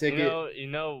buy that ticket. You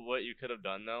know what you could have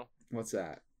done, though? What's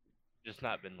that? Just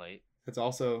not been late. That's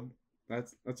also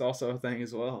a thing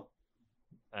as well.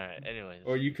 All right, anyways.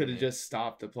 Or you could have just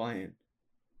stopped the plane.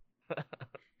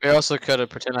 We also could have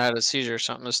pretended I had a seizure or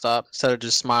something to stop instead of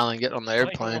just smiling and getting on the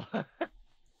airplane.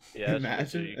 Yeah,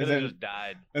 imagine. You could have just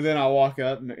died. And then I'll walk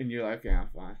up, and you're like, okay, I'm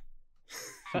fine.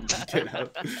 Get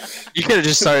up. You could have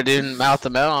just started doing mouth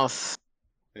to mouth.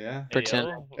 Yeah. Pretend.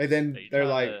 And then they're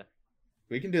like,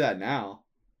 we can do that now.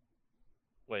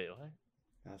 Wait, what?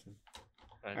 Nothing.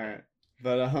 Okay. All right.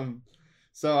 But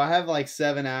so I have like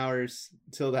 7 hours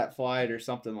till that flight or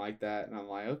something like that, and I'm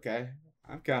like, okay,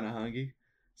 I'm kind of hungry.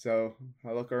 So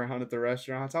I look around at the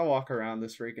restaurants. I walk around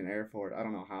this freaking airport. I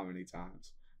don't know how many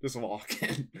times, just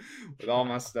walking with all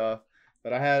my stuff.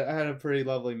 But I had a pretty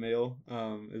lovely meal.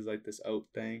 It was like this oat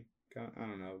thing. I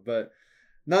don't know, but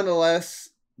nonetheless,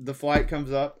 the flight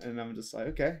comes up, and I'm just like,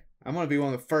 okay, I'm gonna be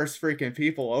one of the first freaking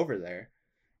people over there.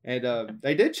 And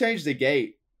they did change the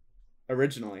gate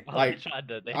originally. Oh, Like they I tried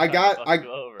to got fuck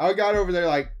you over. I got over there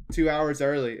like 2 hours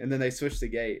early, and then they switched the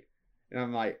gate, and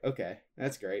I'm like, okay,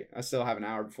 that's great. I still have an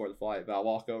hour before the flight, but I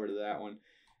walk over to that one,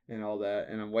 and all that,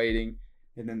 and I'm waiting,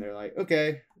 and then they're like,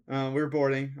 okay, we're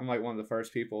boarding. I'm like one of the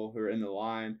first people who are in the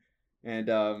line, and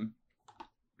I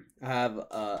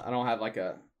don't have like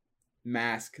a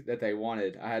mask that they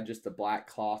wanted. I had just the black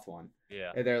cloth one.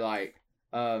 Yeah. And they're like,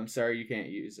 sir, you can't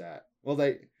use that. Well,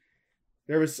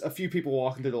 there was a few people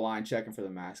walking through the line checking for the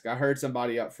mask. I heard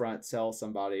somebody up front tell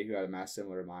somebody who had a mask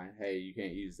similar to mine, hey, you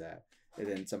can't use that. And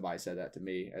then somebody said that to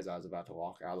me as I was about to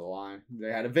walk out of the line.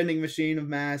 They had a vending machine of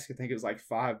masks. I think it was like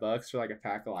 $5 for like a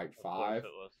pack of like five,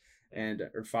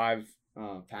 or 5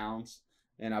 pounds.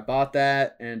 And I bought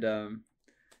that, and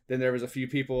then there was a few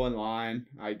people in line.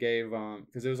 I gave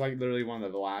because it was like literally one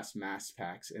of the last mask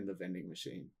packs in the vending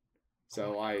machine.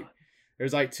 So like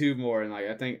there's like 2 more, and like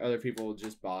I think other people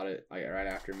just bought it like right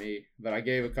after me. But I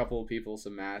gave a couple of people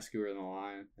some masks who were in the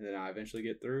line, and then I eventually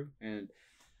get through and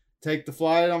take the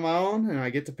flight on my own, and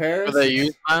I get to Paris. Were they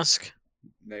use mask?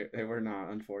 They were not,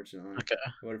 unfortunately. Okay.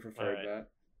 I would have preferred that.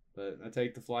 But I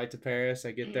take the flight to Paris.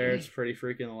 I get there. It's pretty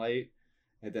freaking late,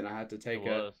 and then I have to take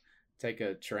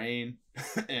a train,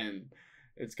 and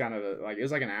it's kind of it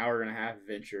was like an hour and a half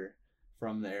venture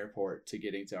from the airport to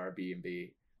getting to our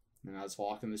B&B. And I was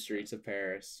walking the streets of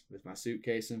Paris with my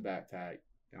suitcase and backpack.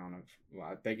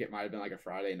 I think it might have been like a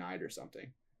Friday night or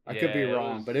something. I could be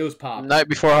wrong, but it was popping. Night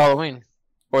before Halloween,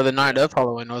 or the night of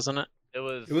Halloween, wasn't it? It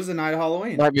was the night of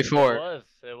Halloween. Night before. It was.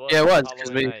 Yeah, it was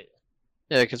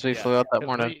because we we flew out that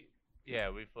morning.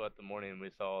 We flew out the morning and we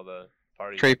saw the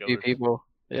party. Creepy people.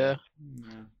 Yeah.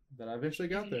 But I eventually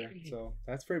got there, so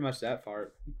that's pretty much that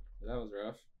part. That was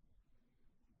rough.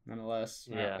 Nonetheless,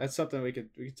 that's something we could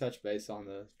touch base on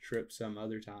the trip some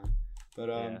other time. But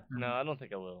no, I don't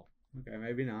think I will. Okay,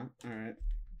 maybe not. All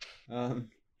right.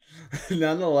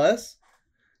 Nonetheless,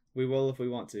 we will if we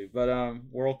want to. But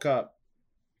World Cup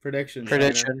predictions.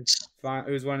 Fine.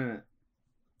 Who's winning it?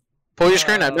 Pull your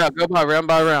screen up. No, go by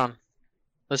round.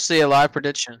 Let's see a live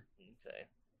prediction. Okay.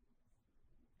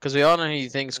 Because we all know who you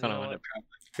think is going to win it.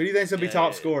 Who do you think's gonna be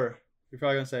top scorer? You're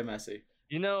probably gonna say Messi.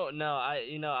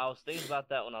 I was thinking about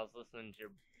that when I was listening to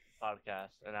your podcast,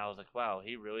 and I was like, wow,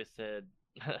 he really said,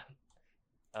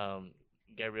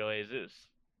 Gabriel Jesus.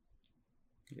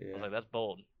 Yeah. I was like, that's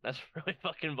bold. That's really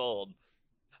fucking bold.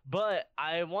 But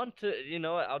I want to, you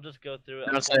know what? I'll just go through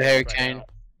it. Don't say Harry Kane.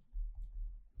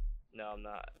 No, I'm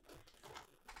not.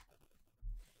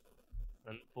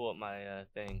 Let me pull up my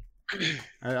thing.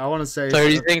 I want to say. So who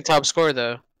do you think top scorer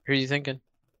though? Who are you thinking?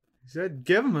 He said,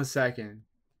 "Give him a second."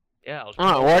 Yeah.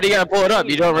 Why do you gotta pull it up?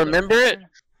 You don't remember it?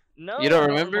 No. You don't I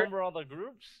remember? remember all the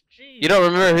groups. Jeez. You don't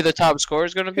remember who the top scorer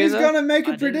is gonna be? He's though? gonna make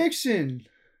a prediction.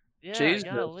 Yeah. Jesus.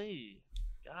 Golly.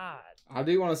 God. I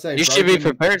do want to say you should be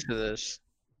prepared for this.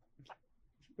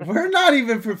 We're not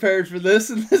even prepared for this,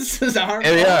 and this is our.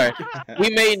 Here we are. We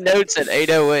made notes at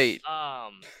 8:08.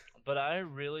 But I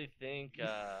really think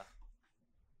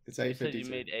it's 8:52. You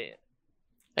made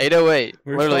 8:08.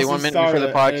 We're Literally 1 minute before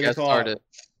the podcast started.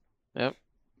 Yep.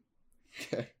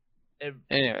 Okay.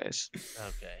 Anyways.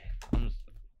 Okay.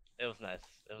 It was nice.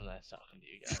 It was nice talking to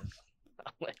you guys.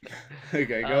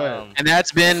 Okay, go ahead. And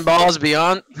that's been Balls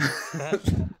Beyond.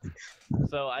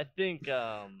 So I think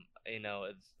I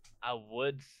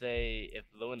would say if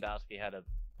Lewandowski had a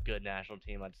good national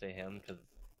team, I'd say him because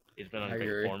he's been on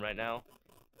great form right now.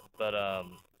 But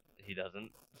he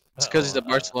doesn't. It's because he's a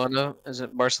Barcelona. Is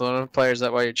it Barcelona player? Is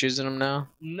that why you're choosing him now?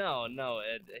 No.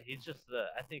 He's just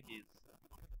I think he's.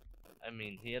 I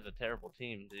mean, he has a terrible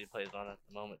team that he plays on at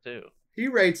the moment too. He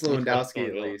rates Lewandowski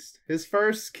at least. His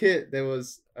first kit that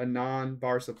was a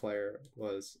non-Barca player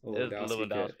was a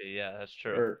Lewandowski kit. Yeah, that's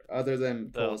true. Or other than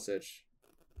Pulisic.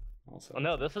 Also. Oh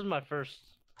no, this is my first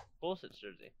Pulisic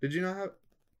jersey. Did you not have?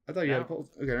 I thought you had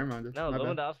Pulisic. Okay, never mind. No,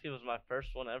 Lewandowski was my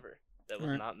first one ever. That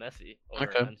was not Messi or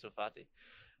Ansu Fati.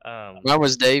 Mine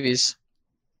was Davies.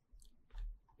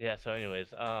 Yeah. So,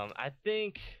 anyways, I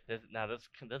think this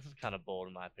is kind of bold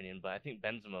in my opinion, but I think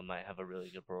Benzema might have a really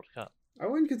good World Cup. I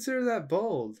wouldn't consider that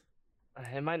bold.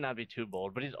 It might not be too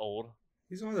bold, but he's old.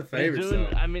 He's one of the favorites.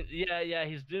 I mean, yeah,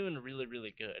 he's doing really,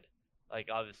 really good. Like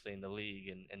obviously in the league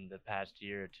and in the past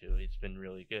year or two, he's been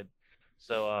really good.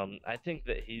 So I think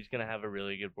that he's gonna have a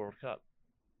really good World Cup.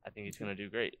 I think he's gonna do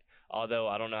great. Although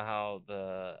I don't know how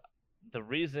the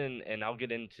reason, and I'll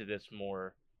get into this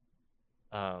more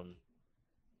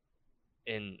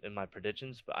in my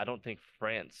predictions, but I don't think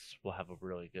France will have a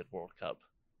really good World Cup.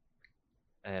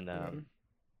 And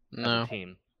no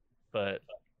team, but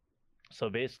So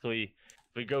basically,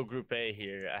 if we go Group A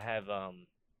here, I have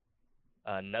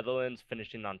Netherlands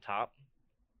finishing on top,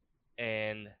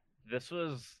 and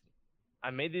I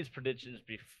made these predictions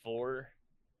before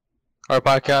Our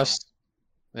podcast.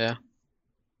 Yeah.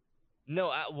 No,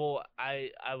 I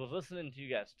was listening to you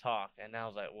guys talk, and I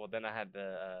was like, well, then I had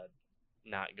to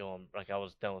not go on, like I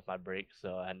was done with my break,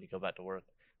 so I had to go back to work.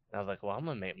 And I was like, well, I'm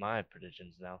gonna make my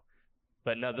predictions now.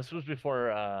 But no, this was before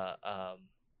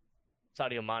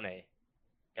Sadio Mane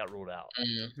got ruled out.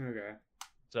 Okay.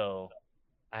 So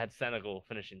I had Senegal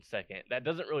finishing second. That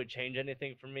doesn't really change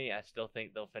anything for me. I still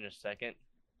think they'll finish second.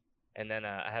 And then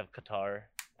I have Qatar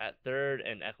at third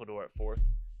and Ecuador at fourth.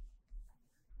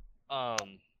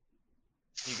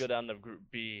 You go down to Group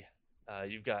B.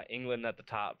 You've got England at the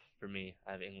top for me.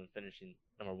 I have England finishing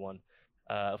number one.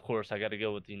 Of course, I got to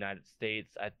go with the United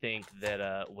States. I think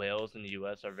that Wales and the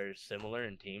U.S. are very similar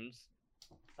in teams,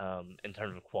 in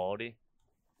terms of quality.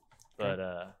 But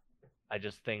I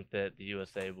just think that the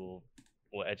USA will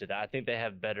edge it out. I think they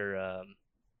have better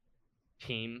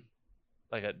team.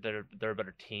 They're a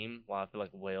better team. While I feel like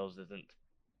Wales isn't.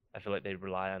 I feel like they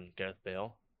rely on Gareth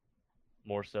Bale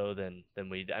more so than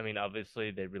we. I mean, obviously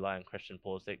they rely on Christian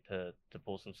Pulisic to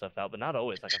pull some stuff out, but not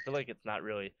always. Like I feel like it's not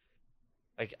really.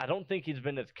 Like I don't think he's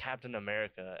been as Captain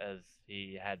America as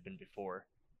he had been before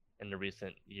in the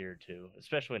recent year or two,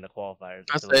 especially in the qualifiers.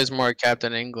 I'd say he's more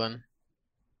Captain England.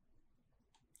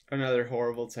 Another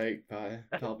horrible take by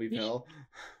Pelby Pell.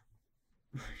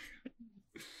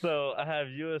 So I have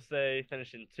USA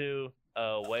finishing 2,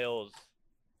 Wales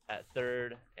at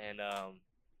 3rd, and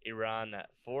Iran at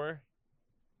 4.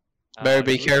 Better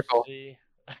be Group careful C-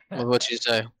 with what you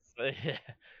say. Yeah.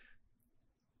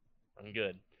 I'm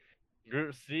good.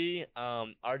 Group C,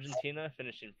 Argentina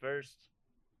finishing 1st.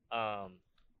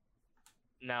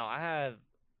 Now I have.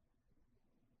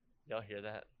 Y'all hear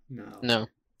that? No.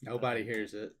 Nobody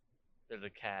hears it. There's a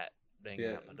cat banging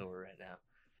Yeah. at my door right now.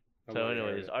 Nobody So, heard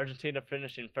anyways, it. Argentina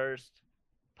finishing 1st,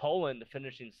 Poland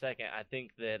finishing 2nd. I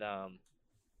think that I'm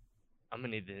gonna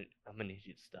need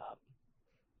you to stop.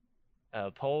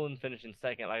 Poland finishing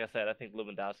 2nd. Like I said, I think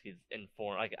Lewandowski's in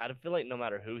form. Like I feel like no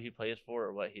matter who he plays for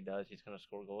or what he does, he's gonna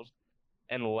score goals,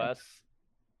 unless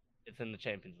it's in the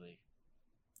Champions League.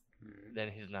 Alright.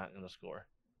 Then he's not gonna score.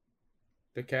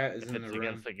 The cat is If in it's the room.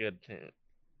 against a good team.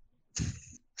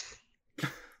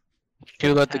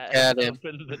 Who let the cat in?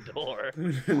 Opened the door.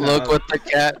 Look what the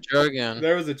cat drug in.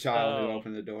 There was a child who Oh.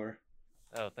 opened the door.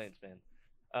 Oh, thanks, man.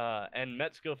 And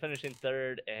Mexico finishing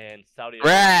 3rd, and Saudi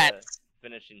Arabia Rats!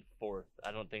 finishing 4th.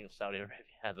 I don't think Saudi Arabia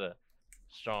has a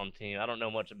strong team. I don't know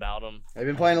much about them. They've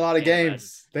been playing a lot of Can't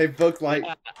games. They've booked like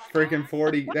freaking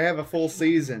 40. They have a full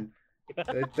season.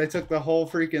 They took the whole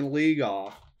freaking league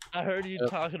off. I heard you Yep.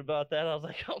 talking about that. I was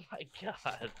like, oh my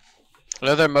god.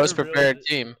 They're their most They're really prepared good.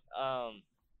 team.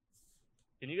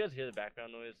 Can you guys hear the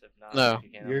background noise? If not, No. if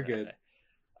you can, You're okay. good.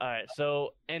 All right.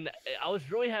 So, and I was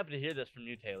really happy to hear this from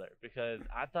you, Taylor, because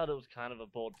I thought it was kind of a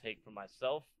bold take for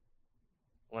myself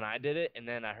when I did it, and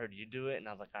then I heard you do it, and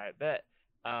I was like, all right, bet.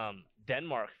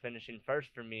 Denmark finishing 1st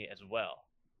for me as well.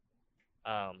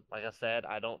 Like I said,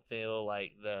 I don't feel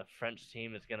like the French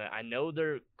team is gonna. I know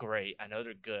they're great. I know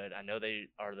they're good. I know they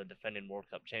are the defending World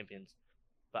Cup champions,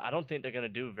 but I don't think they're gonna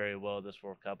do very well this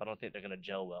World Cup. I don't think they're gonna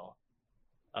gel well.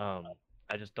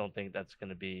 I just don't think that's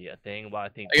gonna be a thing. While I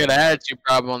think I got an attitude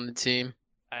problem on the team.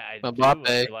 I do. Mbappe.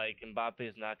 I feel like Mbappe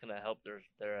is not gonna help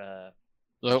their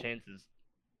Nope. chances.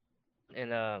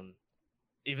 And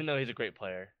even though he's a great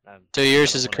player, 2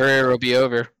 years I don't his wanna- career will be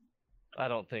over. I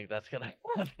don't think that's gonna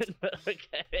happen, but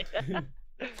okay.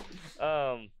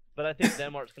 But I think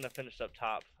Denmark's gonna finish up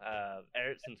top.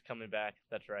 Eriksen's coming back.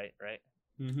 That's right, right?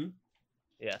 Mm-hmm.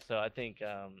 Yeah. So I think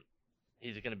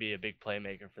he's gonna be a big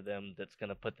playmaker for them. That's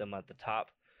gonna put them at the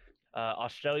top.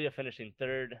 Australia finishing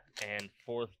 3rd and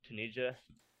 4th, Tunisia.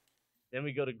 Then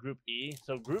we go to Group E.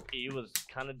 So Group E was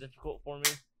kind of difficult for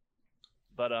me,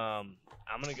 but I'm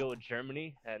gonna go with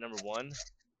Germany at number 1.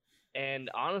 And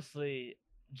honestly,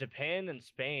 Japan and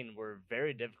Spain were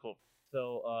very difficult.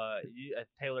 So,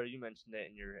 Taylor, you mentioned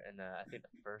it in I think the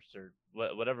first or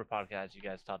whatever podcast you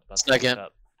guys talked about. the World Second.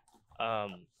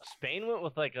 Cup. Spain went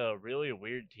with like a really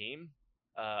weird team,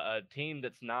 a team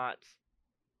that's not,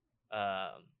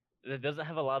 that doesn't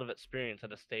have a lot of experience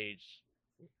at a stage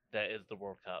that is the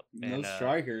World Cup. No And,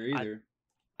 striker either.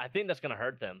 I think that's gonna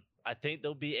hurt them. I think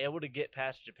they'll be able to get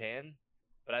past Japan,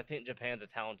 but I think Japan's a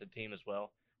talented team as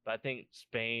well. But I think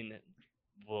Spain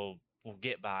will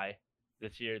get by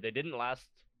this year. They didn't last.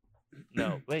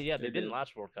 No, wait, yeah, they They didn't did.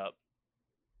 last World Cup.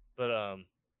 But I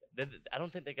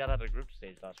don't think they got out of the group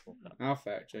stage last World Cup. I'll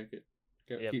fact check it.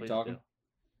 Yeah, Keep please talking.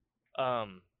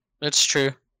 do. It's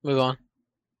true. Move on.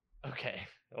 Okay.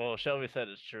 Well, Shelby said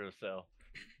it's true, so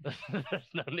there's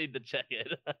no need to check it.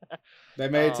 They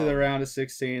made it to the Um, round of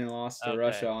 16 and lost to okay.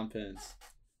 Russia on pins.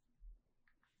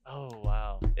 Oh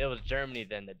wow, it was Germany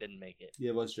then that didn't make it.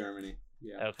 Yeah, it was Germany.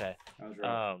 Yeah, Okay. that was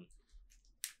right.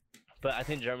 But I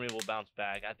think Germany will bounce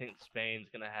back. I think Spain's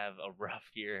gonna have a rough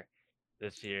year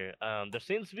this year. There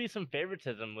seems to be some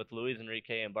favoritism with Luis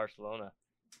Enrique and Barcelona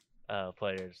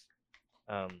players.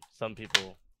 Some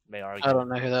people may argue. I don't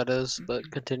know who that is, but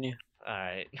continue. All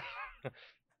right.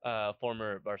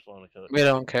 Former Barcelona coach. We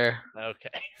don't care.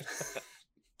 Okay.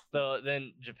 So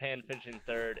then Japan finishing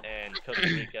third and Costa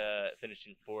Rica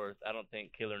finishing fourth. I don't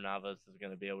think Keylor Navas is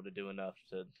going to be able to do enough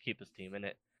to keep his team in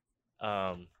it.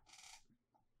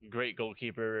 Great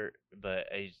goalkeeper, but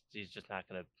he's just not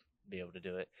going to be able to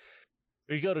do it.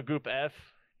 We go to Group F.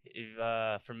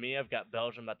 For me, I've got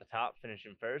Belgium at the top,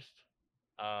 finishing first.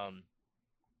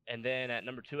 And then at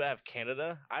number 2, I have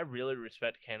Canada. I really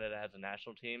respect Canada as a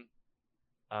national team.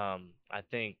 I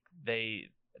think they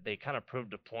kind of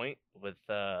proved a point with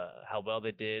how well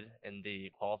they did in the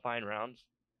qualifying rounds.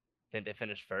 I think they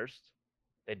finished first.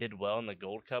 They did well in the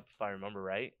Gold Cup, if I remember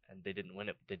right, and they didn't win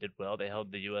it, but they did well. They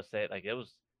held the USA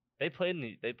they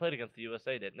played against the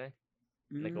USA, didn't they?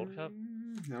 In the Gold Cup?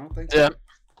 I don't think so. Yeah.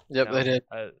 Yep, No, they did.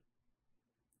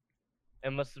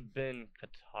 It must have been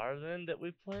Qatar then that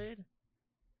we played.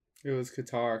 It was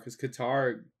Qatar, because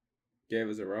Qatar gave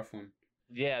us a rough one.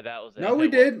 Yeah, that was it. No, we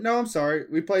did. No, I'm sorry.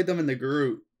 We played them in the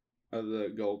group of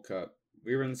the Gold Cup.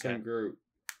 We were in the same group,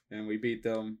 and we beat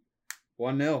them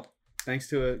 1-0, thanks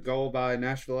to a goal by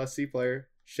Nashville SC player,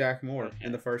 Shaq Moore,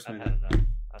 in the first minute.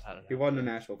 I've had enough. He wasn't a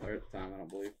Nashville player at the time, I don't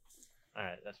believe. All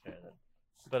right, that's fair then.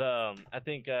 But I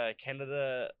think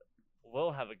Canada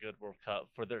will have a good World Cup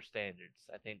for their standards.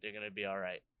 I think they're going to be all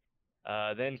right.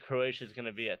 Then Croatia's going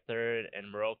to be at third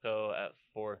and Morocco at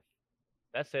fourth.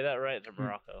 Did I say that right? Or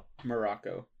Morocco?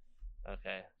 Morocco.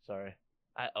 Okay, sorry.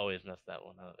 I always mess that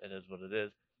one up. It is what it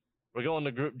is. We're going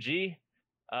to Group G.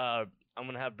 I'm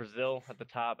going to have Brazil at the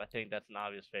top. I think that's an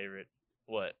obvious favorite.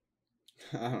 What?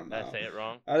 I don't know. Did I say it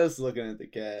wrong? I was looking at the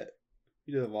cat.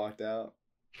 He just walked out.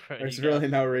 You There's guys- really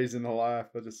no reason to laugh.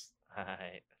 I just...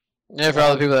 Alright. Yeah, for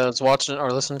all the people that's watching it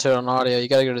or listening to it on audio, you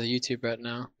gotta go to the YouTube right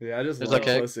now. Yeah, I just There's love like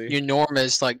a pussy.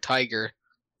 enormous like tiger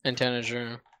in Tanner's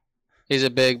room. He's a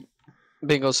big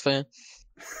Bengals fan.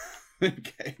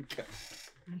 Okay.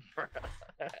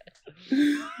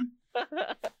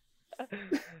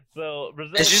 So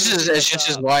Brazil. It's just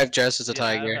his wife dressed as a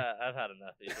tiger. I've had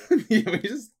enough either. Yeah, we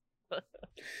just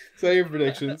say your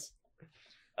predictions.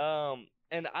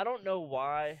 And I don't know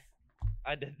why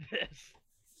I did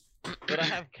this, but I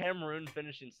have Cameroon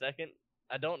finishing second.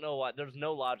 I don't know why. There's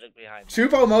no logic behind it.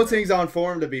 Choupo-Moting's on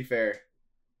form, to be fair.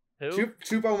 Who?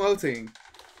 Choupo-Moting.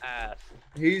 Ass.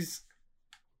 He's...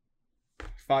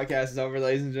 Podcast is over,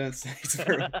 ladies and gents. Thanks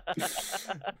for...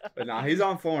 But nah, he's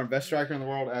on form. Best striker in the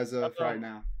world as of right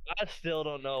now. I still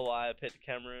don't know why I picked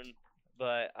Cameroon,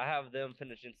 but I have them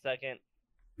finishing second.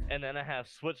 And then I have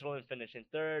Switzerland finishing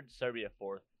third, Serbia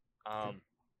fourth.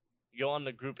 You go on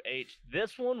to Group H.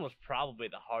 This one was probably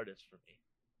the hardest for me.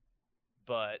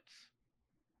 But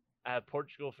I have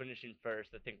Portugal finishing first.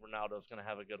 I think Ronaldo's going to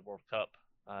have a good World Cup.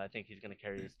 I think he's going to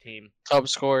carry his team. Top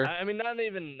scorer. I mean, not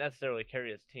even necessarily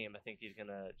carry his team. I think he's going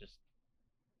to just...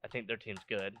 I think their team's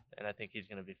good, and I think he's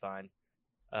going to be fine.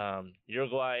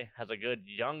 Uruguay has a good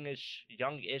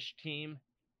youngish team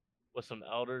with some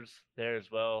elders there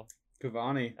as well.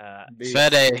 Cavani.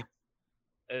 Fede.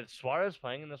 Is Suarez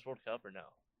playing in this World Cup or no?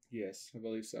 Yes, I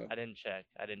believe so. I didn't check.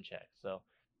 So,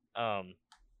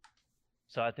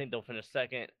 so I think they'll finish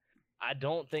second. I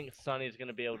don't think Sonny's going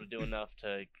to be able to do enough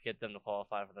to get them to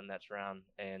qualify for the next round,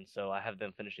 and so I have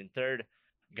them finishing third,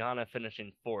 Ghana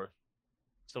finishing fourth.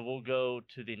 So we'll go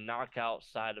to the knockout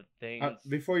side of things.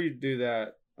 Before you do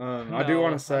that, No, I do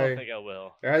want to say I don't think I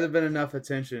will. there hasn't been enough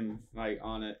attention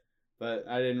on it, but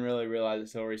I didn't really realize it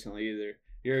so recently either.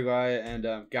 Uruguay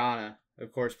and Ghana,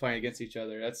 of course, playing against each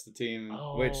other. That's the team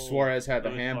which Suarez had the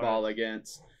Luis handball Suarez.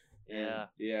 against. Yeah.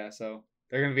 Yeah, so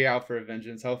they're going to be out for a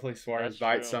vengeance. Hopefully Suarez That's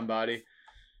bites true. somebody.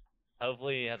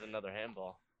 Hopefully he has another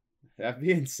handball. That'd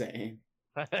be insane.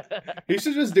 He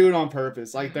should just do it on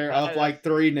purpose. Like they're up like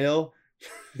 3-0.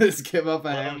 Just give up a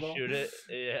Let him handball. shoot it.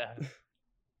 Yeah.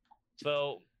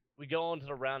 So we go on to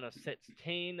the round of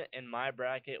 16. In my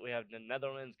bracket, we have the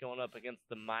Netherlands going up against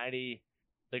the mighty,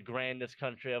 the grandest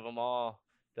country of them all,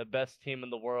 the best team in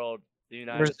the world, the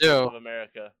United States Brazil. of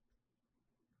America.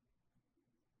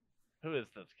 Who is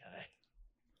this guy?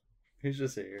 He's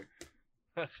just here.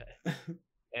 Okay.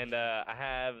 And I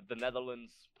have the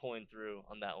Netherlands pulling through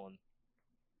on that one.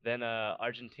 Then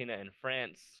Argentina and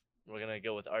France. we're gonna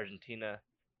go with Argentina.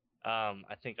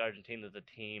 I think Argentina's a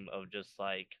team of just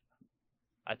like,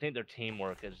 I think their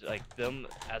teamwork is like them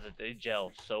they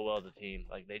gel so well as a team.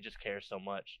 Like they just care so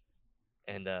much,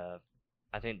 and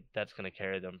I think that's gonna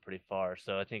carry them pretty far.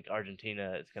 So I think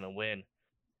Argentina is gonna win.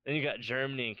 Then you got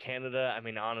Germany and Canada. I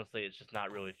mean, honestly, it's just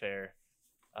not really fair.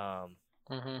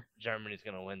 Germany's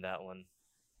gonna win that one.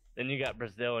 Then you got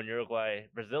Brazil and Uruguay.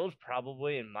 Brazil's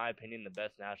probably, in my opinion, the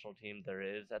best national team there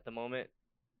is at the moment,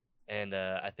 and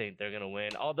I think they're gonna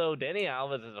win. Although Dani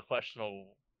Alves is a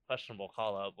questionable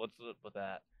call up. What's up with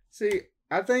that? See,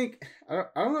 I think I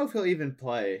don't know if he'll even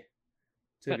play.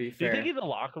 To be Do you fair, think he's a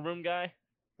locker room guy?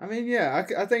 I mean, yeah,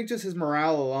 I think just his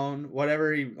morale alone,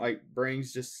 whatever he like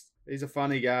brings, just he's a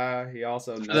funny guy. He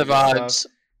also knows For the his vibes.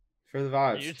 stuff. For the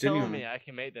vibes. You're telling Genuinely. me I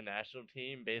can make the national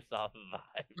team based off of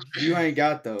vibes? You ain't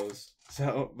got those,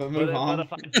 so but move on.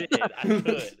 But if I did, I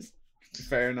could.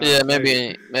 Fair enough. Yeah,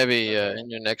 maybe in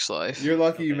your next life. You're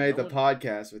lucky you Okay, made the no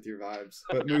podcast with your vibes,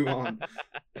 but move on.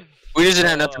 We just didn't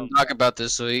have nothing to talk about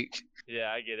this week.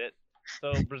 Yeah, I get it.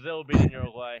 So Brazil beating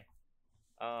Uruguay.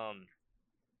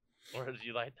 Or as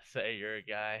you like to say, you're a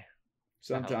guy.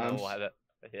 I don't Sometimes. know why that.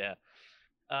 Yeah.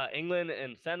 England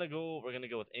and Senegal. We're gonna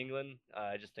go with England.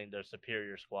 I just think they're a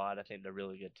superior squad. I think they're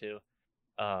really good too.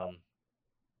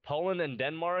 Poland and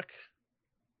Denmark.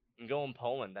 I'm going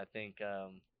Poland. I think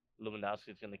Lewandowski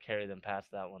is gonna carry them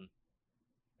past that one.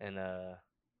 And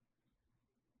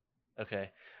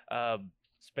okay.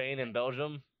 Spain and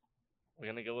Belgium. We're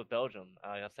gonna go with Belgium.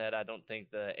 Like I said, I don't think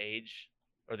the age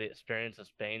or the experience of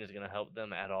Spain is gonna help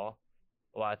them at all.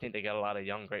 Well, I think they got a lot of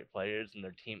young, great players, and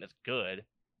their team is good.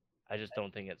 I just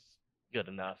don't think it's good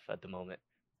enough at the moment.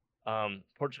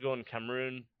 Portugal and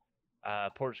Cameroon.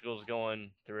 Portugal's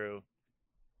going through.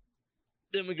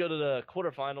 Then we go to the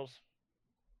quarterfinals.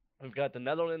 We've got the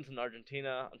Netherlands and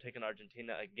Argentina. I'm taking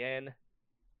Argentina again.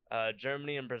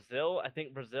 Germany and Brazil. I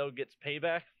think Brazil gets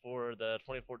payback for the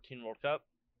 2014 World Cup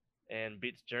and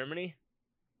beats Germany.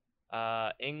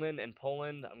 England and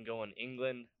Poland. I'm going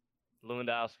England.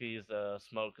 Lewandowski's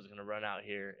smoke is going to run out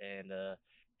here, and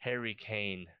Harry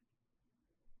Kane,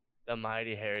 the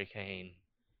mighty Harry Kane,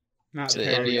 Not To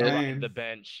Harry India. Kane. the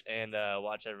bench and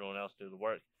watch everyone else do the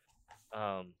work.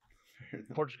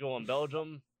 Portugal and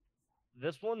Belgium.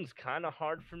 This one's kind of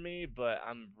hard for me, but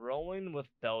I'm rolling with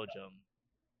Belgium.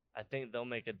 I think they'll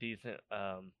make a decent.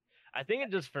 I think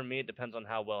it just, for me, it depends on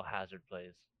how well Hazard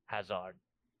plays. Hazard.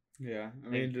 Yeah, I I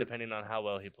mean, think depending on how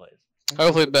well he plays.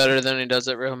 Hopefully better than he does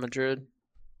at Real Madrid.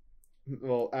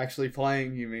 well, actually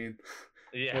playing, you mean?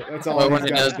 Yeah. That's all But he's when he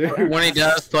got does, to do. when he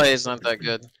does play, it's not that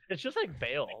good. It's just like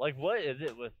Bale. Like, what is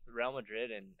it with Real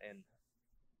Madrid and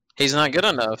He's not good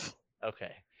enough.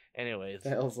 okay. Anyways, The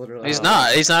hell's literally. He's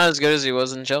not. He's not as good as he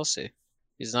was in Chelsea.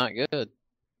 He's not good.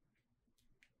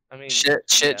 I mean, Shit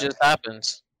yeah, just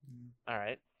happens. all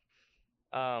right.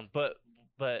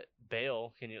 But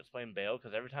Bale, can you explain Bale?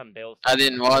 Because every time Bale I stepped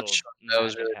didn't on the watch. field, That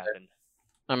was magic really happened.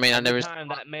 I mean, I Every never. time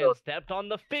that man stepped on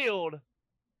the field,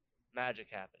 magic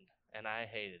happened, and I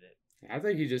hated it. I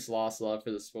think he just lost love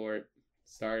for the sport.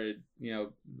 Started, a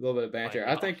little bit of banter.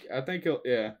 Playing I think he'll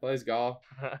plays golf.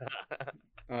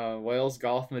 Wales,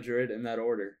 golf, Madrid in that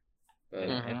order. But,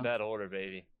 In that order,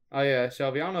 baby. oh yeah,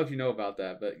 Shelby. I don't know if you know about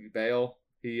that, but Bale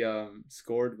he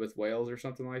scored with Wales or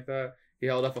something like that. He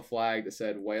held up a flag that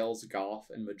said Wales, golf,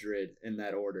 and Madrid in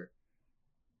that order.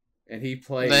 And he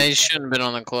played They shouldn't have been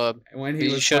on the club. when he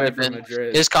he was should playing have for been-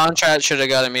 Madrid. His contract should have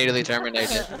got immediately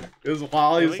terminated. It was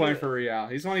while he Yeah, was we playing get- for Real.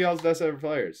 He's one of y'all's best ever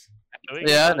players. We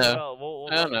Yeah, I can talk know. about- we'll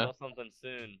I talk know. about something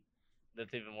soon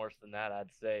that's even worse than that,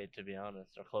 I'd say, to be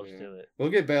honest, or close Yeah. to it. We'll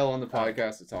get Bale on the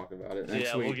podcast to talk about it next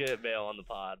Yeah, week. we'll get Bale on the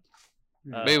pod.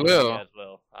 We You will. guys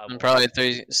will. I In won't. probably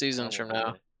 3 I seasons from won't now.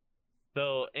 really.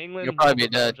 So England You'll probably over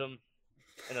be dead. Belgium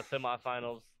in the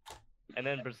semifinals, and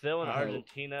then Brazil and I hope.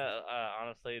 Argentina.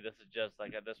 Honestly, this is just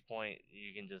like, at this point,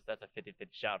 that's a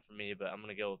 50-50 shot for me. But I'm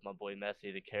gonna go with my boy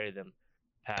Messi to carry them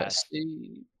past.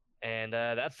 Pesty. And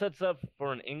that sets up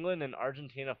for an England and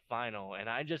Argentina final, and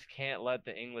I just can't let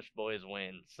the English boys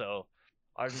win. So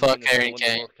Argentina's Harry gonna win the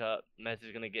Kane. World Cup.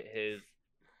 Messi's gonna get his.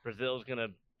 Brazil's gonna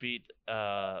beat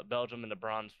Belgium in the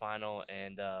bronze final,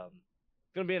 and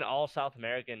it's gonna be an all South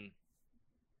American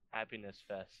happiness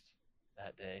fest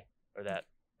that day, or that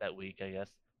week, I guess.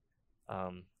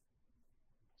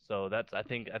 So I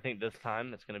think this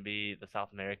time it's gonna be the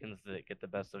South Americans that get the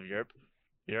best of Europe.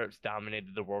 Europe's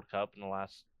dominated the World Cup in the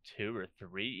last 2 or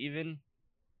 3 even.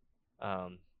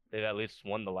 They've at least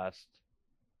won the last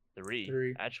 3.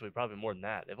 3. Actually, probably more than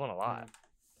that. They've won a lot.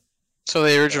 So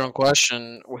the original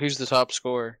question: who's the top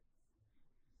scorer?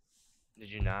 Did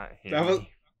you not hear That was- me?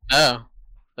 No,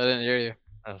 I didn't hear you.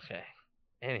 Okay.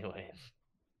 Anyways,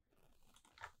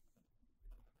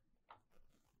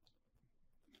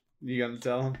 You gonna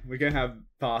tell them? We can have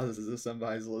pauses if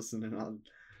somebody's listening on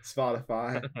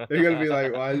Spotify. They're gonna be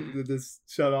like, "Why did this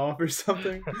shut off or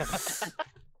something?"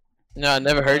 No, I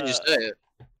never heard you say it.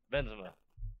 Benzema.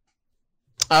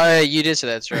 Oh, yeah, you did say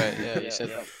that's right. Yeah, you Yeah, said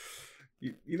yeah.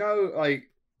 that. You know, like,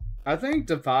 I think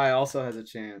Depay also has a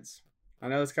chance. I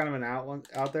know it's kind of an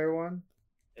out there one,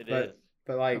 It but is.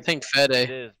 but I like, think It Fede.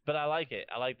 is. But I like it.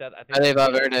 I like that. I think Fede it's a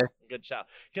good, Valverde. good shout.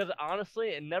 Because honestly,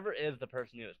 it never is the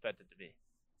person you expect it to be.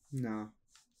 no,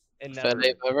 It never Fede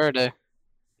is. Valverde.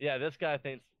 Yeah, this guy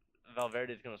thinks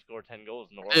Valverde's going to score 10 goals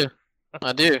in the I do. world.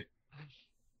 I do.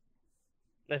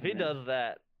 If he Man. does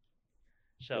that,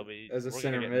 Shelby, As a we're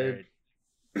center going to get mid.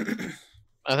 married.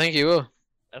 I think he will.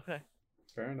 Okay.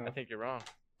 Fair enough. I think you're wrong.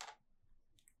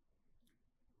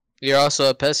 You're also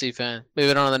a Pessy fan.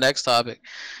 Moving on to the next topic.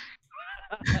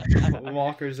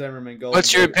 Walker Zimmerman goal.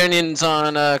 What's your opinions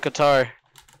on Qatar?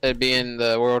 It being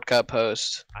the World Cup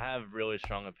host. I have really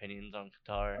strong opinions on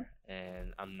Qatar,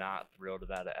 and I'm not thrilled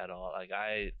about it at all. Like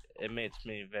it makes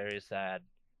me very sad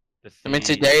to see. I mean,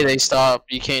 today they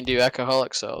stopped. You can't do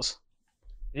alcoholic sales.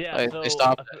 Yeah, Like, so they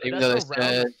stopped it, even though that's they around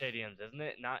said the stadiums, isn't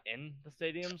it? Not in the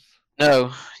stadiums.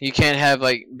 no. You can't have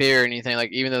like beer or anything.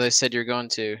 Like even though they said you're going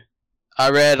to. I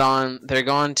read on they're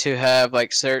going to have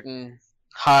like certain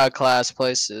high class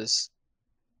places.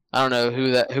 I don't know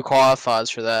who qualifies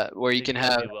for that. Where you They can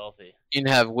gotta have be wealthy.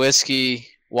 whiskey,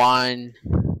 wine,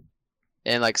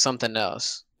 and like something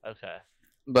else. Okay.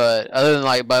 But other than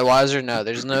like Budweiser, no,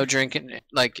 there's no drinking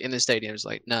like in the stadiums,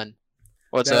 like none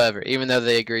whatsoever. Even though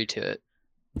they agreed to it.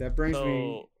 That brings me.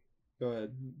 So Go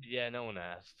ahead. yeah, no one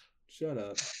asked. Shut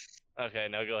up. Okay,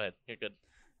 no, go ahead. You're good.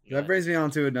 Go That ahead. brings me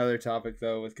on to another topic,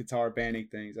 though, with Qatar banning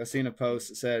things. I seen a post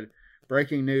that said,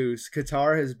 breaking news,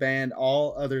 Qatar has banned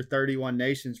all other 31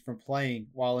 nations from playing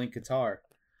while in Qatar.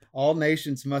 All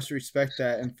nations must respect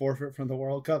that and forfeit from the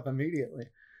World Cup immediately.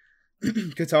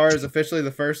 Qatar is officially the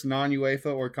first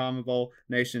non-UEFA or CONMEBOL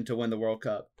nation to win the World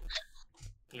Cup.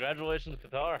 Congratulations,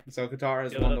 Qatar. So Qatar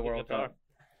has Give it won up the to World Qatar. Cup.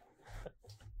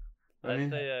 I'd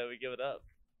mean- say we give it up.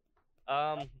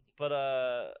 But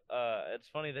it's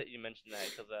funny that you mentioned that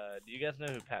because do you guys know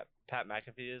who Pat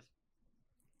McAfee is?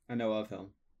 I know of him.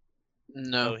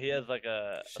 No. So he has like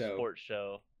a Show. sports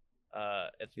show.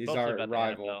 It's He's mostly our about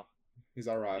rival. the NFL. He's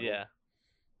our rival. Yeah,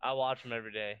 I watch him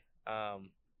every day.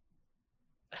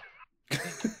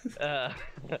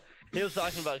 He was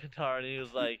talking about Qatar and he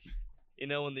was like, you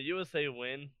know, when the USA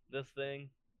win this thing,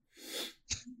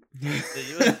 the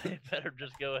USA better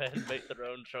just go ahead and make their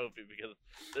own trophy because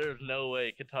there's no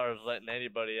way Qatar is letting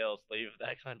anybody else leave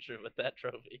that country with that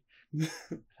trophy.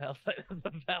 I was like, that's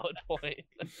a valid point.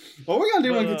 What are we gonna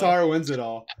do when But, Qatar wins it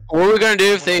all? What are we gonna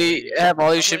do if I'm they gonna- have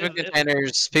all these I'm gonna- shipping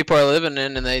containers people are living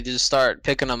in and they just start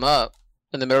picking them up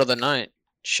in the middle of the night,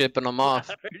 shipping them off?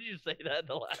 I heard you say that in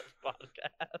the last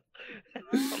podcast.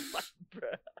 I'm like,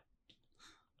 bruh.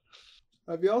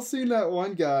 Have y'all seen that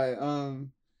one guy?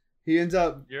 He ends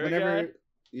up You're a whenever. guy?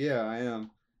 Yeah, I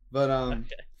am. But Okay.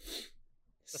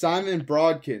 Simon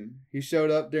Brodkin, he showed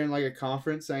up during like a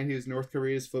conference saying he was North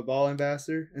Korea's football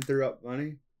ambassador and threw up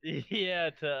money. Yeah,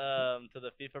 to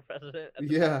the FIFA president. at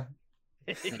the Yeah, time.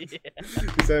 Yeah.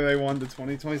 he said they won the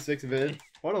 2026 bid.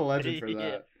 What a legend for Yeah.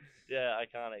 that. Yeah,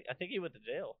 iconic. I think he went to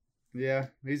jail. Yeah,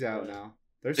 he's out Yeah. now.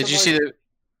 There's Did you see somebody-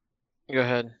 the? Go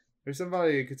ahead. There's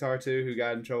somebody in Qatar too who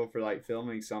got in trouble for like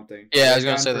filming something. Yeah, I They was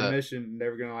gonna got say that. permission. They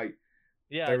were gonna like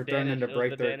Yeah, they were threatening to Danish. It was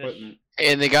break the their Danish- equipment.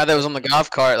 And the guy that was on the golf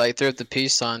cart like threw up the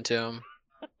peace sign to him.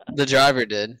 The driver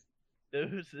did,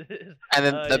 Dude, and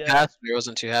then the yeah. passenger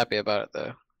wasn't too happy about it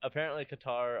though. Apparently,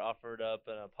 Qatar offered up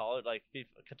an apology, like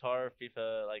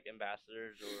FIFA like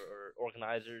ambassadors or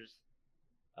organizers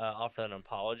offered an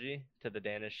apology to the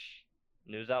Danish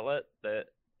news outlet that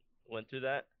went through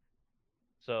that.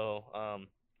 So,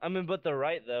 I mean, but they're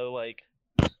right though. Like,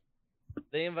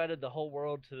 they invited the whole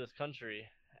world to this country,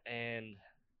 and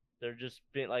they're just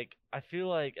being like, I feel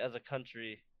like as a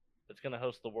country that's gonna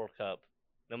host the World Cup,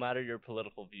 no matter your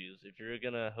political views, if you're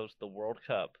gonna host the World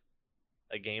Cup,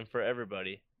 a game for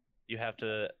everybody, you have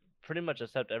to pretty much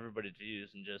accept everybody's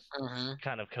views and just Mm-hmm.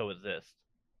 kind of coexist,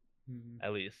 Mhm.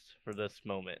 at least for this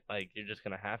moment. Like, you're just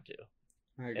gonna have to.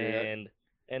 I agree.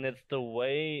 And it's the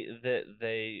way that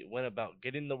they went about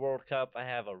getting the World Cup I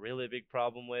have a really big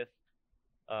problem with.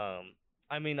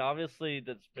 I mean, obviously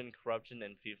there's been corruption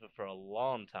in FIFA for a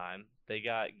long time. They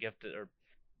got gifted or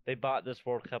they bought this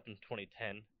World Cup in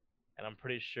 2010, and I'm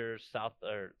pretty sure South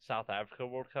Africa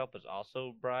World Cup was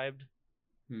also bribed.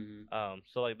 Mhm.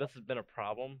 So like this has been a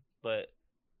problem, but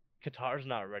Qatar's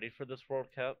not ready for this World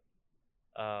Cup.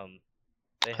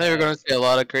 They I think we're going have to see a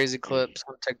lot of crazy clips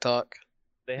on TikTok.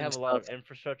 they and have a lot of stuff.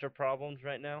 infrastructure problems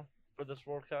right now for this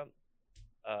World Cup.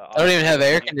 I don't even obviously have the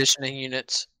air stadium- conditioning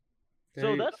units.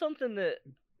 So They- that's something that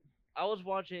I was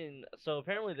watching. So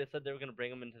apparently they said they were going to bring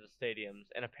them into the stadiums,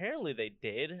 and apparently they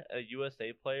did. A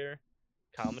USA player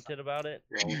commented about it,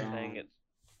 Hold saying on. it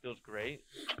feels great.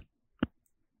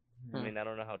 I Hmm. mean, I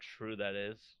don't know how true that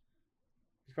is.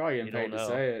 He's probably getting You don't paid to know.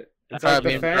 say it. It's I like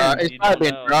Probably the being fans. it's You probably don't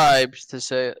being know. bribed to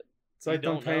say it. It's like You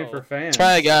them don't paying for know. fans. It's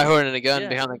probably a guy holding a gun Yeah,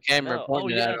 behind the camera No. Oh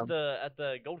pointing yeah, at him. at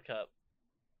the Gold Cup.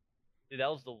 Dude, that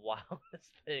was the wildest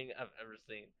thing I've ever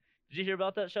seen. Did you hear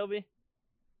about that, Shelby?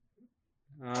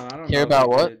 I don't Hear know if about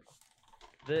they what?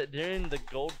 did. During the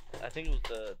gold, I think it was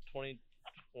the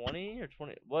 2020 or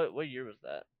 20. What year was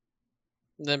that?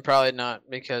 Then probably not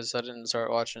because I didn't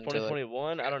start watching until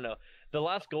 2021. I don't know. The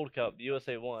last Gold Cup, the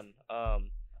USA won.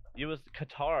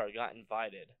 Qatar got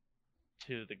invited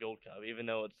to the Gold Cup, even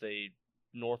though it's a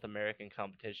North American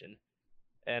competition,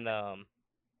 and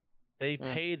they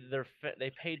Mm. paid they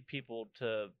paid people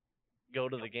to go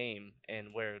to the game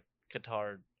and wear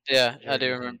Qatar Yeah, I jerseys do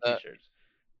and remember that. t-shirts.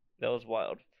 That was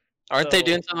wild. Aren't they So-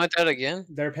 doing something like that again?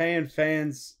 They're paying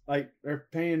fans, like they're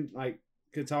paying like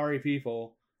Qatari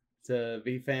people to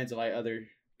be fans of like other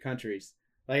countries.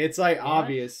 Like it's like What?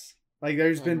 obvious. Like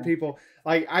there's been Mhm. people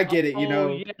like I get it, you know.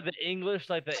 Oh, yeah, the English,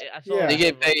 like I saw Yeah. They a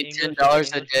get lot of, like, paid English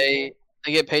 $10 a English day. people.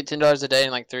 They get paid $10 a day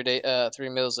and like 3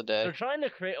 meals a day. They're trying to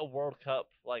create a World Cup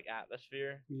like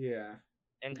atmosphere. Yeah.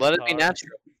 And Let it be Qatar.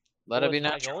 natural. Let Well, it be it's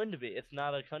not natural. going to be. It's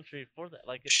not a country for that.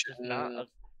 Like it's just not. A,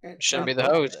 And, Shouldn't be and, the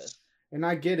not built for host. this. and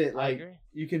I get it, I like agree.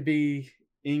 you can be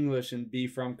English and be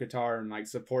from Qatar and like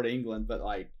support England, but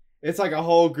like it's like a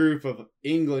whole group of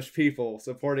English people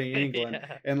supporting England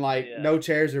Yeah. and like Yeah. no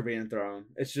chairs are being thrown.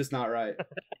 It's just not right.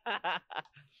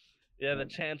 Yeah, the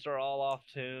chants are all off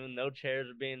tune. No chairs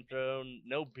are being thrown.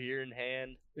 No beer in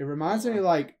hand. It reminds me of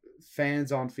like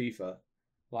fans on FIFA,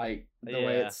 like the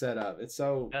way Yeah. it's set up. It's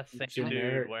so That same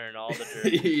generic. dude wearing all the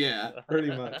jerseys. Yeah, pretty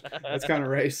much. That's kind of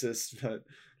racist, but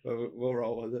we'll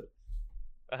roll with it.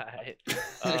 Right.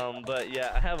 But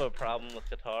yeah, I have a problem with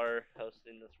Qatar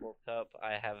hosting this World Cup.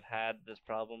 I have had this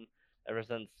problem ever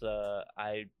since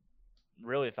I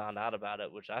really found out about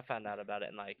it, which I found out about it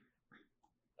in like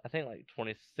I think like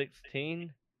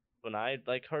 2016 when I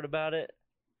like heard about it,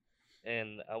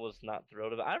 and I was not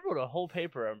thrilled about it. I wrote a whole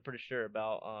paper, I'm pretty sure,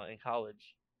 about in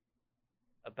college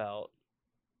about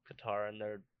Qatar and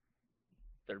their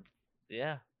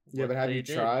Yeah, what but have they you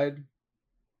did. tried?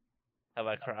 Have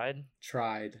I cried?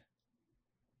 Tried.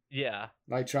 Yeah.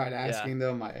 Like tried asking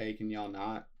them, like, hey, can y'all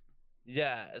not?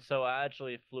 Yeah, so I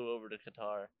actually flew over to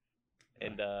Qatar,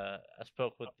 and I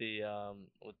spoke with the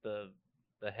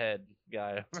head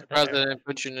guy. over there. President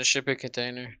put you in a shipping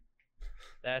container.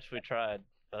 I actually tried,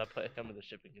 but I put him in the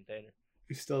shipping container.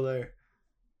 He's still there.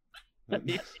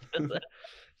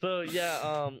 So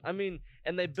yeah, I mean,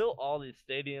 and they built all these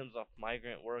stadiums off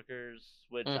migrant workers,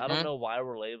 which I don't Mhm. know why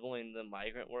we're labeling them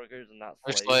migrant workers and not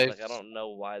They're slaves. Like I slaves. don't know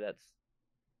why that's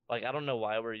like I don't know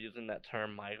why we're using that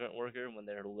term migrant worker when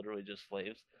they're literally just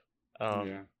slaves.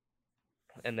 Yeah.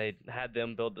 And they had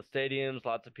them build the stadiums.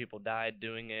 Lots of people died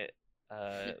doing it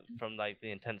from like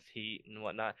the intense heat and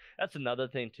whatnot. That's another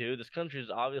thing too. This country is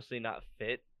obviously not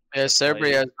fit. Yeah, to Serbia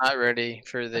play. is not ready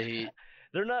for the heat.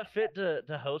 They're not fit to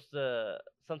host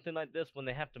something like this when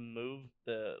they have to move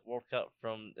the World Cup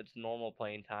from its normal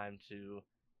playing time to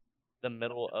the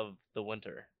middle of the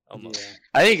winter almost. Yeah.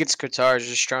 I think it's Qatar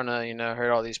just trying to,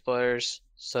 hurt all these players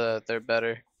so that they're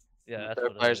better. Yeah, that's Their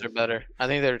what it players are is. better. I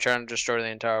think they're trying to destroy the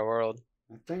entire world.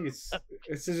 I think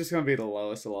it's just gonna be the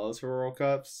lowest of lows for World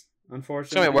Cups, It's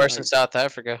unfortunately. gonna be worse Like, than South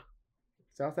Africa.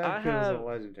 South I Africa is have- a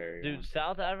legendary Dude, one.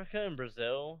 South Africa and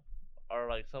Brazil are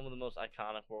like some of the most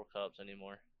iconic World Cups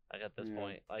anymore. Like at this Yeah.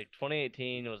 point, like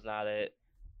 2018 was not it.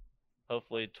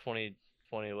 Hopefully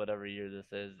 2020, whatever year this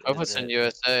is. Hope is it's in it.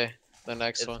 USA, the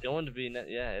next It's one. going to be and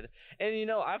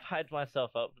I've hyped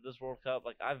myself up for this World Cup.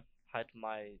 Like I've hyped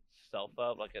myself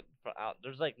up. Like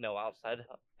there's like no outside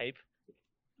hype,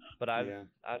 but Yeah.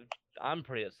 I'm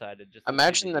pretty excited. Just to see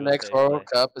Imagine the next USA World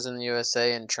play. Cup is in the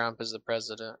USA and Trump is the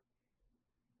president.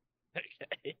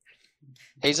 Okay.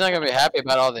 He's not gonna be happy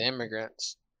about all the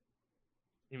immigrants.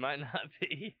 He might not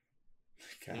be.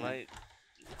 He God. might.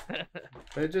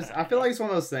 But I feel like it's one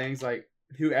of those things. Like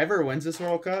whoever wins this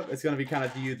World Cup, it's gonna be kind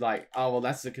of viewed like, oh well,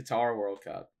 that's the Qatar World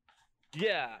Cup.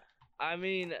 Yeah, I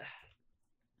mean,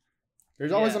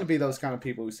 There's always Yeah. gonna be those kind of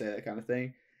people who say that kind of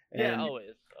thing. And yeah,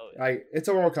 always. like it's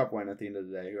a World Cup win at the end of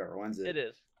the day, whoever wins it. It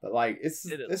is. But like It is.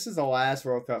 this is the last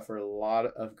World Cup for a lot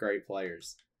of great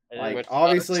players. It Like is. Which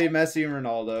obviously Messi and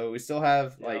Ronaldo. We still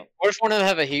have Yeah. like What if one of them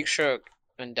have a heat stroke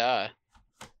and die?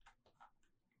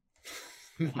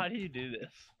 Why do you do this?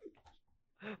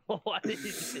 Why do you do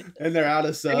this? And they're out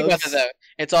of Think about subs. that.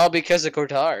 It's all because of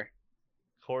Qatar.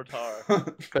 Qatar.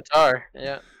 Qatar,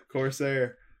 yeah.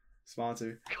 Corsair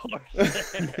sponsor.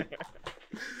 Corsair.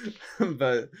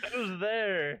 But Who's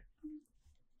there?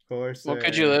 Corsair. Well,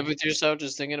 could you live with yourself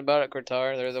just thinking about it,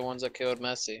 Qatar? They're the ones that killed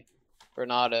Messi.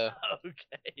 Ronaldo.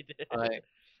 Okay, dude. Like,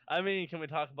 I mean, can we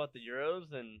talk about the Euros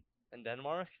and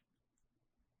Denmark?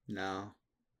 No.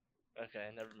 Okay,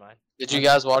 never mind. did you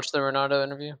guys watch the Ronaldo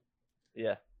interview?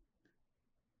 Yeah.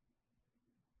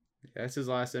 That's his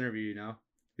last interview, you know.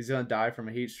 He's gonna die from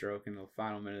a heat stroke in the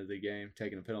final minute of the game,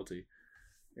 taking a penalty.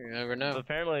 You never But know.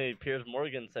 apparently, Piers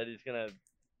Morgan said he's gonna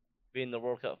be in the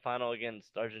World Cup final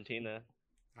against Argentina.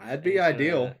 That'd be He's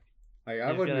ideal. gonna- Like I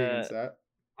he's wouldn't be gonna- against that.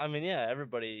 I mean, yeah,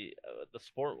 everybody, the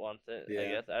sport wants it. I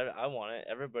Yeah. guess I want it.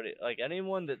 Everybody, like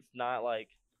anyone that's not like,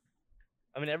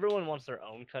 I mean, everyone wants their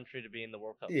own country to be in the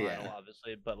World Cup final, Yeah.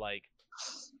 obviously. But like,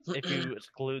 if you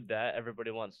exclude that,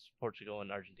 everybody wants Portugal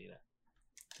and Argentina.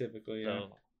 Typically, yeah.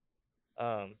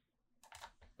 So,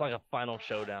 it's like a final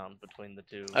showdown between the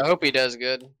two. I hope he does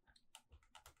good.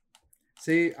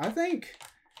 See, I think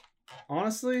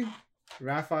honestly,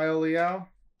 Rafael Leao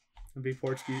would be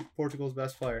Portugal's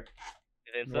best player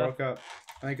You think in the so? World Cup.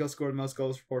 I think he'll score the most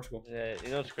goals for Portugal. Yeah, you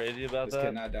know what's crazy about Just that?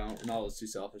 kidding, I don't. Ronaldo's too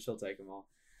selfish. He'll take them all.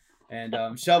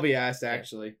 And Shelby asked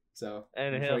actually, so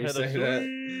And before he'll you hit say a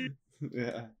that,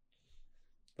 yeah.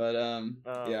 But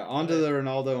Oh, yeah, on to the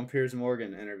Ronaldo and Piers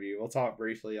Morgan interview. We'll talk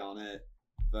briefly on it.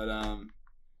 But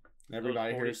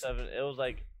everybody it was here's 47. It was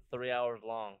like 3 hours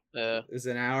long. is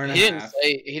an hour and a He didn't half.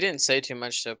 say he didn't say too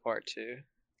much to part two.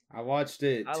 I watched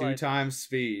it I two like it. times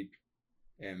speed,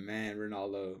 and man,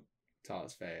 Ronaldo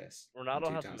talks fast. Ronaldo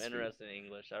Two has some times speed. interesting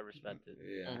English. I respect it.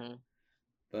 Yeah, Mhm.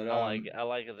 but I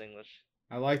like his English.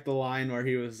 I like the line where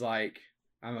he was like,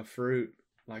 "I'm a fruit,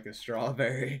 like a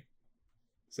strawberry."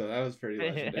 So that was pretty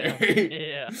legendary.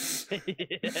 Yeah.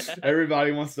 Yeah.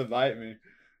 Everybody wants to bite me,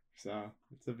 so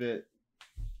it's a bit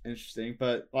interesting.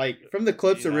 But like from the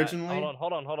clips Do you not- originally,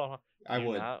 Hold on. I Do you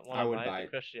would, not wanna I would bite bite,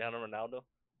 Cristiano Ronaldo.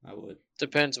 I would.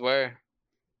 Depends where.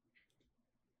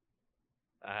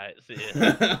 Alright, see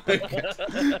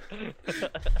ya.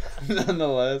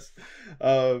 Nonetheless,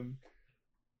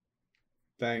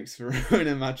 thanks for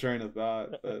ruining my train of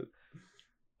thought. But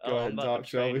Go ahead I'm and about talk, to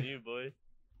train Shelby. you, boy.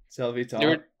 Shelby talk. You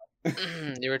were,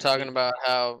 you were talking about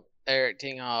how Eric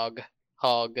Ting Hog.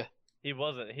 He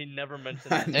wasn't. He never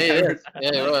mentioned I that. Yeah, he did.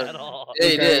 Yeah, he was. At all. Yeah,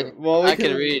 he Okay, did. well, we I can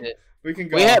can- read it. We can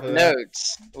go. We off have of that.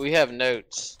 notes. We have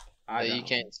notes I that you don't.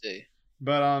 can't see.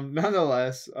 But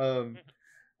nonetheless,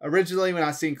 originally when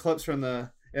I seen clips from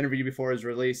the interview before his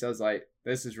release, I was like,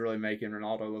 this is really making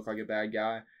Ronaldo look like a bad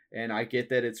guy. And I get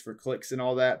that it's for clicks and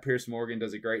all that. Piers Morgan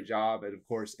does a great job at, of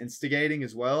course, instigating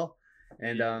as well.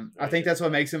 And He is I very think good. that's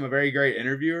what makes him a very great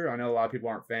interviewer. I know a lot of people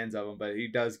aren't fans of him, but he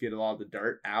does get a lot of the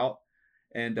dirt out.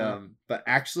 And but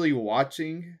actually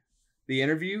watching the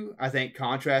interview, I think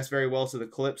contrasts very well to the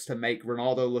clips to make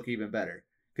Ronaldo look even better.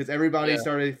 Because everybody Yeah.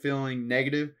 started feeling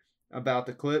negative about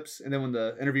the clips, and then when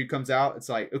the interview comes out, it's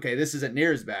like, okay, this isn't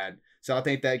near as bad. So I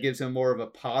think that gives him more of a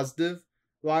positive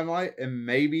limelight, and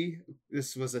maybe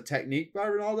this was a technique by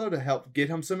Ronaldo to help get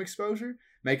him some exposure,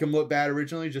 make him look bad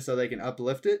originally, just so they can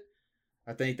uplift it.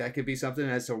 I think that could be something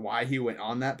as to why he went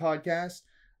on that podcast.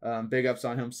 Big ups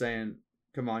on him saying,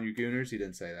 "Come on, you Gooners." He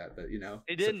didn't say that, but you know,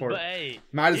 He didn't, support- but hey,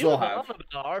 might as he well was have. on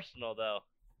about Arsenal though.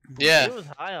 Yeah, He was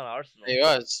high on Arsenal. he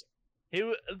was. He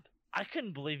wa- I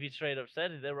couldn't believe he straight up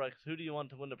said it. They were like, "Who do you want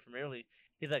to win the Premier League?"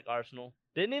 He's like, "Arsenal."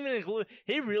 Didn't even include.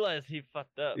 He realized he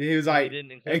fucked up. He was when like,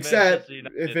 didn't include except Manchester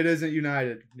if United. it isn't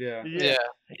United. Yeah. Yeah.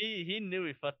 He knew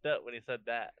he fucked up when he said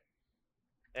that.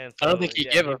 And I don't so, think he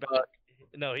yeah, gave a back- fuck.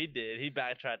 No, he did. He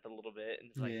backtracked a little bit, and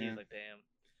it's like Yeah. he's like, "Damn."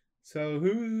 So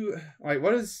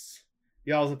what is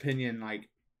y'all's opinion like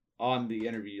on the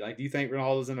interview? Like, do you think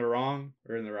Ronaldo's in the wrong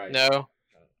or in the right? No.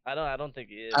 I don't think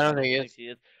he is. I don't think he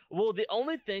is. Well, the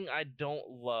only thing I don't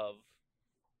love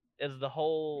is the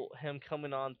whole him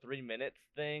coming on 3 minutes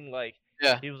thing. Like,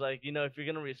 Yeah. he was like, if you're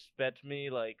gonna respect me,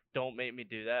 like, don't make me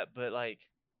do that. But like,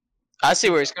 I see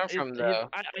where he's coming it- from, it- though.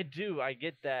 I do. I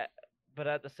get that. But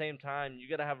at the same time, you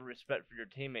gotta have a respect for your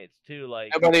teammates too.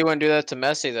 Like, Nobody wouldn't do that to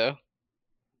Messi, though.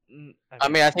 I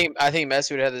mean, think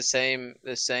Messi would have the same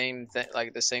thing,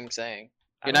 like the same saying.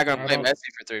 You're not gonna I play don't- Messi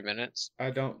for 3 minutes.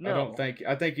 I don't No. think.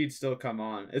 I think he'd still come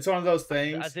on. It's one of those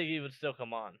things. I think he would still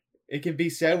come on. It can be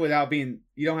said without being.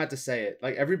 You don't have to say it.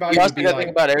 Like everybody You would also be gotta like,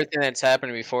 think about everything that's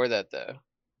happened before that, though.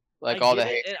 Like I all the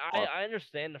get hate. it, and I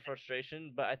understand the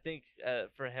frustration, but I think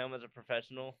for him as a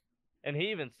professional, and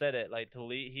he even said it, like to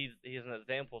lead, he's an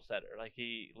example setter. Like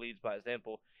he leads by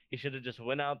example. He should have just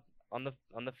went out on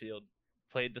the field,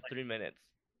 played the 3 minutes,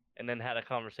 and then had a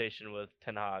conversation with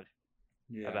Ten Hag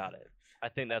Yeah. about it. I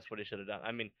think that's what he should have done.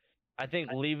 I mean, I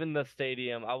think leaving the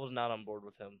stadium, I was not on board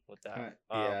with him with that.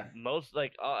 Yeah. Most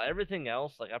everything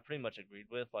else, like I pretty much agreed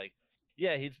with. Like,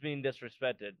 yeah, he's being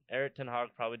disrespected. Eric Ten Hag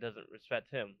probably doesn't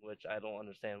respect him, which I don't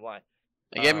understand why.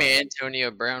 It gave me Antonio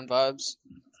Brown vibes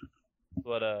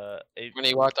But when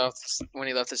he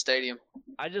left the stadium.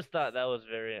 I just thought that was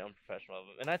very unprofessional of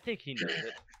him, and I think he knows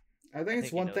it. I think it's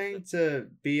he one knows thing it. to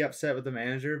be upset with the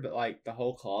manager, but like the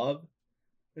whole club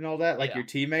and all that, like Yeah. your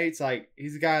teammates, like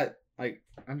he's got like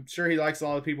I'm sure he likes a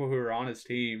lot of people who are on his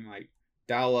team, like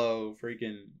Dallo,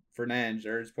 freaking Fernandes,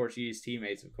 or his Portuguese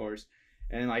teammates, of course.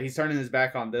 And like he's turning his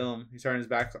back on them. He's turning his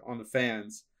back on the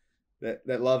fans that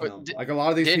love But him. Like a lot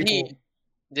of these people.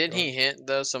 Didn't he hint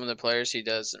though some of the players he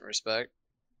doesn't respect?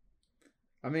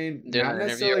 I mean, During not an interview,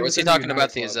 necessarily. or was he within the talking about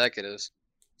United the club. executives?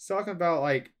 He's talking about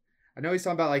like I know he's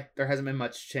talking about like there hasn't been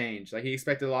much change. Like he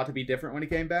expected a lot to be different when he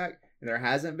came back, and there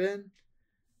hasn't been,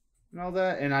 and all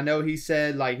that. And I know he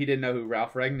said like he didn't know who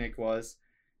Ralph Rangnick was,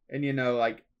 and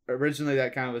like originally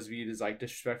that kind of was viewed as like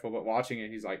disrespectful, but watching it,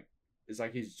 he's like it's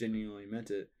like he's genuinely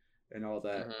meant it and all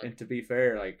that. Mhm. And to be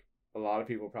fair, like a lot of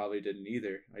people probably didn't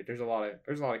either. Like there's a lot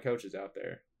of coaches out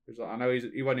there. I know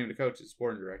he wasn't even a coach; he's a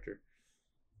sporting director.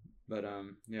 But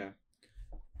yeah.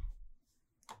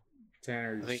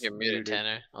 Tanner. I think you're muted,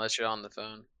 Tanner, unless you're on the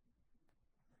phone.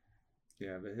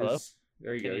 Yeah, but Hello?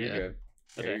 there you Can go. you You're hear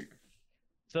good. Okay. Yeah, you're-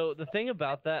 So the thing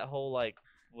about that whole I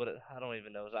don't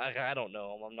even know. I don't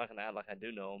know him. I'm not gonna act like I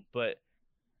do know him, but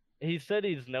he said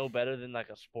he's no better than like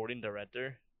a sporting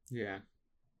director. yeah.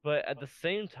 But at the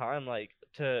same time, like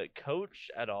to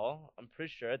coach at all, I'm pretty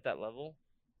sure at that level,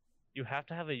 you have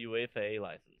to have a UEFA A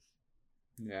license.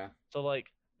 Yeah. So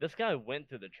like this guy went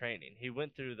through the training, he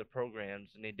went through the programs,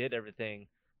 and he did everything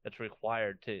that's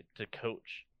required to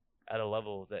coach at a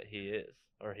level that he is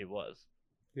or he was.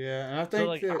 Yeah, and I So think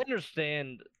like I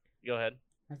understand. Go ahead.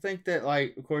 I think that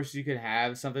like of course you could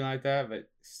have something like that, but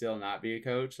still not be a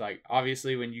coach. Like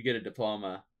obviously when you get a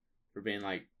diploma for being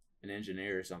like an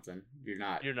engineer or something, you're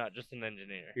not Just an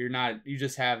engineer. you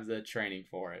just have the training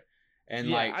for it. And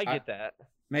Yeah, like I get that.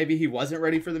 maybe he wasn't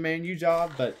ready for the Man U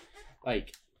job, but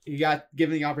like he got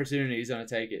given the opportunity, he's gonna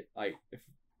take it. Like if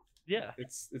Yeah.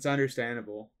 it's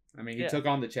understandable. I mean, he Yeah. took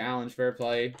on the challenge, fair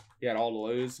play. He had all to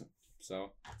lose,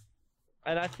 so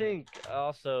And I think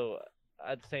also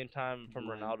at the same time, from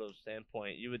Ronaldo's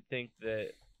standpoint, you would think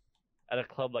that at a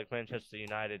club like Manchester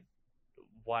United,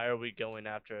 why are we going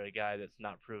after a guy that's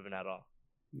not proven at all?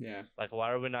 yeah, Like, why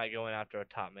are we not going after a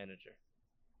top manager?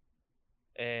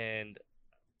 And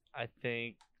I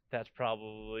think that's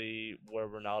probably where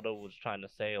Ronaldo was trying to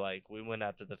say, like, we went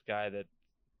after this guy that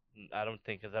I don't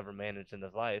think has ever managed in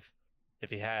his life.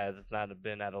 If he has, it's not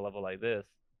been at a level like this.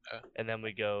 And then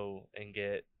we go and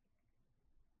get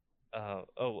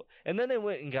and then they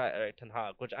went and got Eric Ten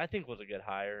Hag, which I think was a good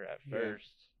hire at Yeah.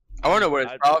 first. I wonder what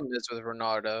his problem is with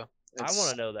Ronaldo. I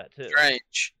want to know that too.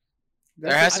 Strange.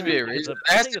 There That's has the to be a thing. reason. I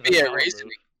There has think to it's a be a power reason.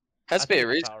 move. Has to be a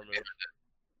reason. Power move.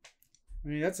 I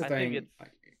mean, that's the I think thing. it's-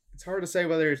 Like, it's hard to say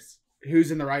whether it's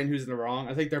who's in the right and who's in the wrong.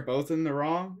 I think they're both in the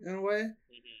wrong in a way.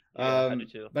 Yeah, I do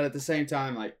too. But at the same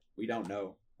time, like we don't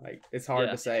know. Like it's hard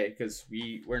Yeah. to say because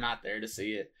we're not there to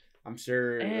see it. I'm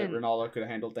sure that And- Ronaldo could have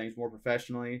handled things more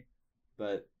professionally,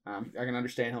 but I can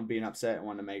understand him being upset and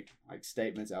wanting to make like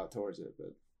statements out towards it.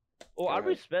 But Well, I Go ahead.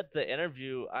 respect the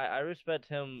interview. I respect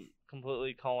him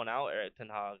completely calling out Eric Ten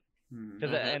Hag. mhm.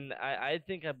 And I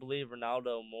think I believe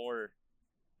Ronaldo more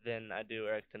than I do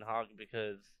Eric Ten Hag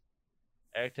because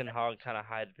Eric Ten Hag kind of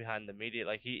hides behind the media.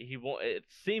 Like he won't.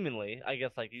 It's seemingly, I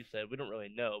guess, like you said, we don't really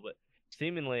know, but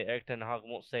seemingly Eric Ten Hag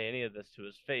won't say any of this to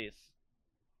his face,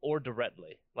 or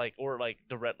directly, like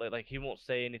he won't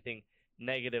say anything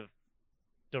negative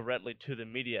directly to the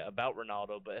media about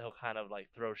Ronaldo, but he'll kind of like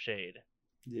throw shade,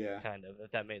 Yeah. kind of,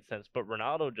 if that made sense. But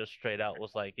Ronaldo just straight out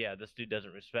was like, yeah, this dude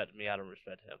doesn't respect me, I don't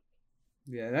respect him.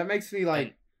 Yeah, that makes me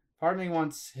like. Part of me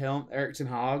wants Eric Ten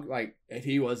Hag, like if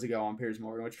he was to go on Piers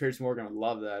Morgan, which Piers Morgan would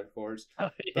love that, of course.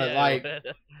 But like,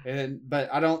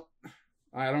 but I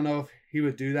don't know if he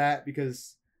would do that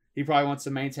because he probably wants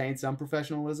to maintain some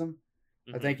professionalism.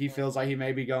 I think he feels like he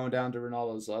may be going down to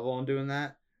Ronaldo's level and doing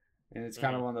that, and it's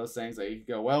kind of one of those things that you could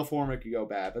go well for him, it could go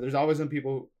bad. But there's always been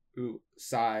people who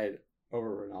side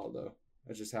over Ronaldo.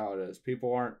 That's just how it is.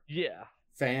 People aren't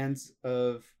fans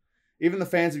of even the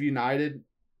fans of United.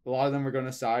 A lot of them are going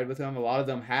to side with him. A lot of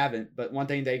them haven't. But one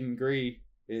thing they can agree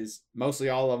is mostly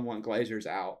all of them want Glazers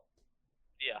out.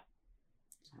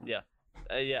 Yeah.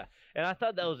 And I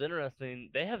thought that was interesting.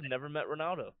 They have never met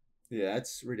Ronaldo. Yeah,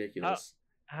 that's ridiculous.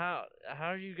 How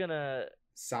are you gonna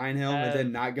sign him and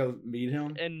then not go meet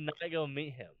him? and not go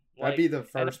meet him. That'd be the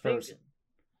first person.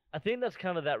 I think that's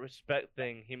kind of that respect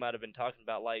thing he might have been talking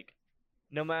about. Like,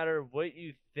 no matter what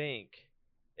you think,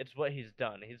 it's what he's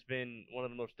done. He's been one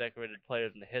of the most decorated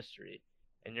players in the history,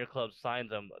 and your club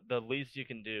signs him. The least you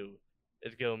can do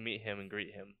is go meet him and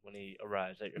greet him when he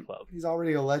arrives at your club. He's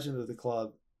already a legend of the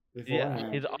club.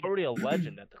 Yeah, he's already a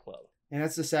legend at the club. And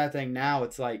that's the sad thing now.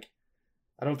 It's like,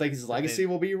 I don't think his legacy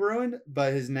will be ruined,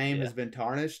 but his name has been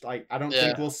tarnished. Like, I don't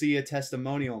think we'll see a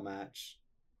testimonial match,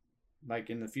 like,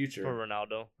 in the future. For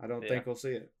Ronaldo. I don't think we'll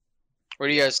see it. Where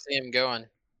do you guys see him going?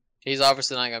 He's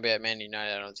obviously not going to be at Man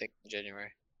United, I don't think, in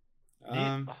January.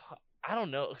 I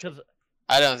don't know, because...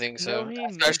 I don't think so.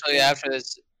 Especially after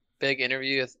this big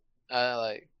interview.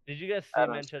 Did you guys see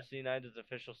Manchester United's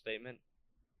official statement?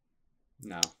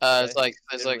 No. It's like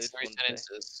 3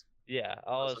 sentences. Yeah,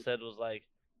 all it said was, like,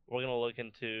 we're going to look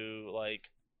into, like...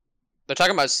 They're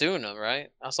talking about suing him, right?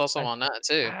 I saw something on that,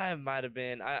 too. I might have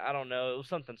been. I don't know. It was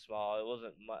something small. It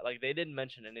wasn't much. Like, they didn't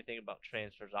mention anything about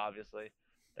transfers, obviously.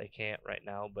 They can't right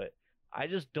now, but I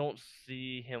just don't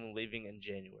see him leaving in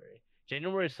January.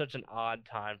 January is such an odd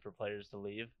time for players to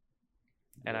leave,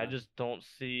 and I just don't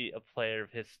see a player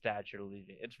of his stature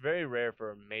leaving. It's very rare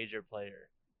for a major player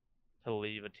to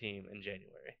leave a team in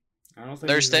January. I don't think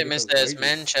their statement says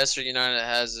Manchester United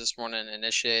has this morning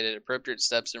initiated appropriate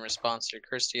steps in response to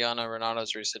Cristiano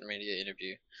Ronaldo's recent media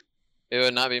interview. We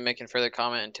would not be making further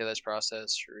comment until this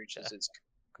process reaches its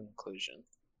conclusion.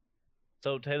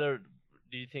 So, Taylor,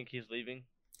 do you think he's leaving?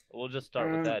 We'll just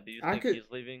start with that. Do you think he's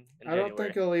leaving in January? I don't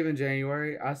think he'll leave in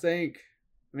January. I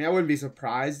wouldn't be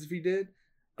surprised if he did,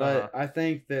 but I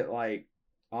think that, like,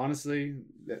 honestly,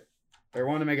 that they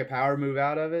want to make a power move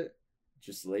out of it.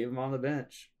 Just leave him on the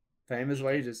bench. Pay him his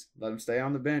wages. Let him stay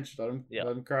on the bench. Let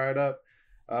him cry it up.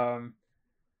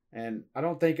 And I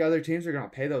don't think other teams are going to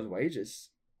pay those wages.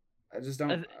 I just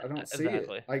don't. I don't see it.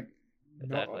 Like,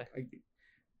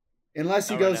 unless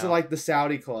he goes to like the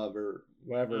Saudi club or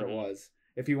whatever it was.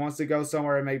 If he wants to go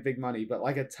somewhere and make big money, but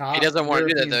like a top, he doesn't want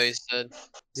to do that though. He said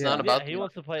it's not about. He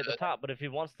wants to play at the top, but if he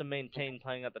wants to maintain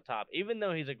playing at the top, even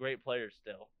though he's a great player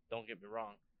still, don't get me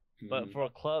wrong. But for a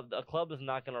club is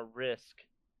not going to risk.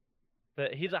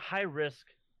 But he's a high risk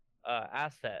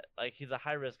asset. Like, he's a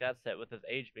high risk asset with his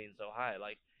age being so high.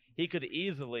 Like, he could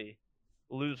easily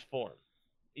lose form,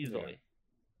 easily,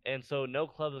 and so no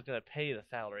club is going to pay the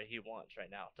salary he wants right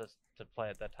now to play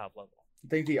at that top level. I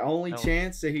think the only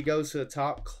chance that he goes to a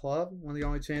top club, one of the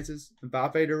only chances,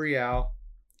 Mbappe to Real,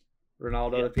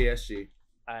 Ronaldo to PSG.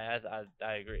 I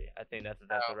agree. I think that's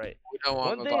exactly right. We don't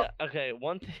want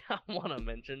one thing I want to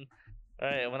mention. All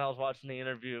right, when I was watching the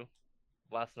interview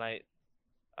last night,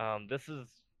 this is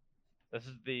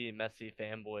the Messi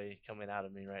fanboy coming out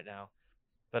of me right now,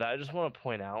 but I just want to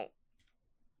point out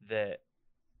that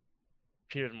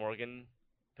Piers Morgan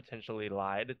potentially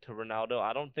lied to Ronaldo.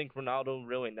 I don't think Ronaldo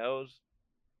really knows,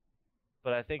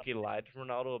 but I think he lied to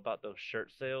Ronaldo about those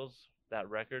shirt sales, that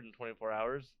record in 24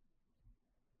 hours.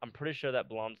 I'm pretty sure that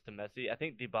belongs to Messi. I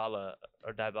think Dybala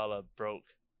broke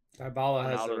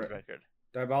Ronaldo's record.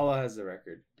 Dybala has the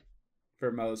record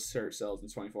for most shirt sales in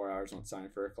 24 hours when signing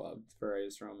for a club for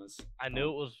AS Roma's. I knew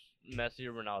it was Messi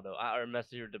or Ronaldo, or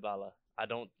Messi or Dybala.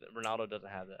 Ronaldo doesn't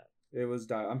have that. It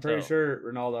was I'm pretty sure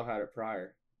Ronaldo had it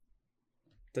prior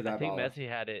to Dybala. I think Messi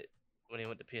had it when he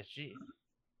went to PSG.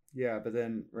 Yeah, but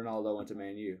then Ronaldo went to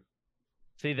Man U.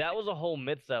 See, that was a whole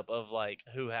mix-up of, like,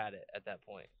 who had it at that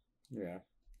point. Yeah.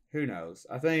 Who knows?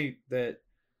 I think that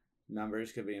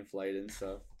numbers could be inflated and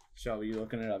stuff. Shelby, you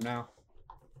looking it up now?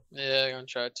 Yeah, I'm gonna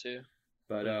try to.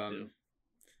 But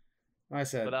like I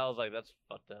said. But I was like, that's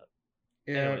fucked up.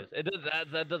 Yeah. Anyways,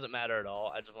 that doesn't matter at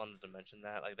all. I just wanted to mention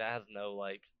that. Like, that has no,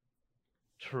 like,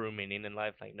 true meaning in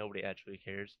life. Like, nobody actually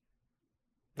cares.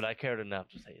 But I cared enough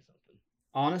to say something.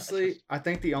 Honestly, I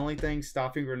think the only thing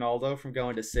stopping Ronaldo from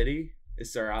going to City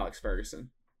is Sir Alex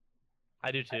Ferguson.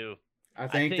 I do too. I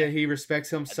think that he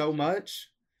respects him so much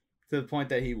to the point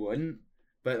that he wouldn't.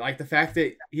 But, like, the fact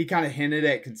that he kind of hinted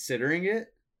at considering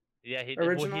it. Yeah, he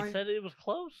originally. Well, he said it was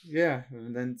close. Yeah,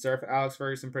 and then Sir Alex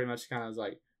Ferguson pretty much kind of was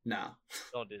like, no.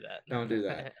 Don't do that. Don't do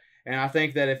that. And I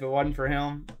think that if it wasn't for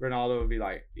him, Ronaldo would be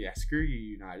like, yeah, screw you,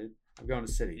 United. I'm going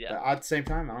to City. Yeah. But at the same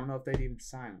time, I don't know if they'd even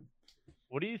sign him.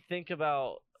 What do you think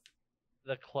about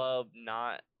the club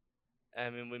not, I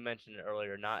mean, we mentioned it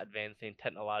earlier, not advancing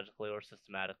technologically or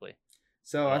systematically?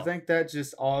 So I think that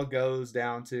just all goes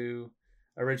down to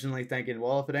originally thinking,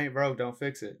 well, if it ain't broke, don't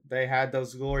fix it. They had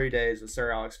those glory days with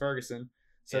Sir Alex Ferguson,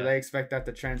 so they expect that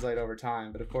to translate over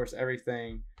time. But of course,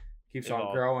 everything keeps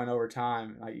on growing over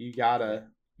time. Like, you gotta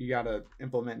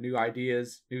implement new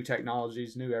ideas, new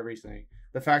technologies, new everything.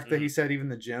 The fact that he said even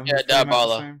the gym Yeah, was pretty much the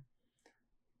Dybala. same.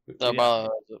 Dybala.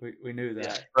 We knew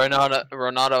that.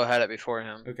 Ronaldo had it before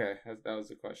him. Okay, that was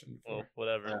the question before. Well,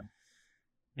 whatever. Yeah.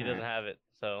 He doesn't have it,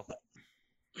 so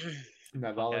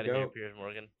That fuck out of here, go. Piers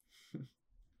Morgan.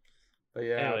 But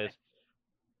yeah, Anyways,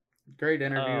 great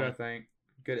interview. I think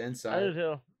good I insight. did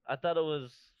too. I thought it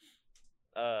was,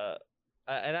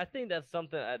 and I think that's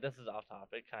something. This is off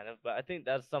topic, kind of, but I think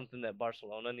that's something that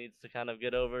Barcelona needs to kind of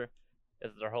get over,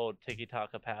 is their whole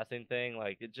tiki-taka passing thing.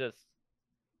 Like they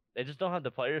just don't have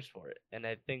the players for it, and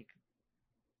I think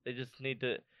they just need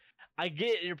to. I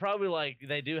get you're probably like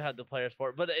they do have the players for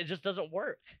it, but it just doesn't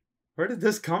work. Where did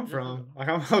this come from? Like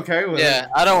I'm okay with it. Yeah,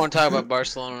 I don't want to talk about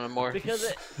Barcelona anymore.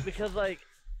 because like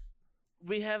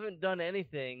we haven't done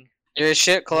anything. You're a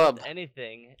shit club.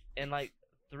 Anything in like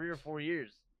 3 or 4 years.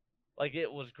 Like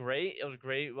it was great. It was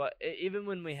great. But even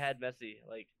when we had Messi,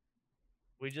 like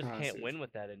we just can't win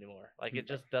with that anymore. Like it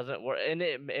just doesn't work. And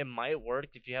it might work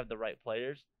if you have the right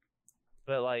players,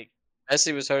 but like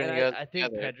Messi was hurting together. I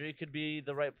think Pedri could be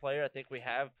the right player. I think we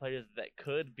have players that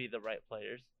could be the right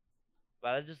players,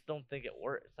 but I just don't think it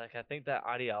works. Like I think that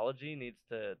ideology needs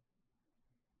to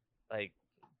like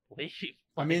leave.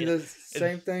 I mean, the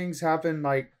same things happen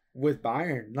like with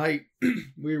Bayern. Like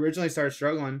we originally started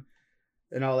struggling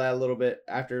and all that a little bit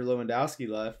after Lewandowski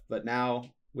left, but now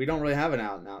we don't really have an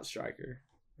out and out striker.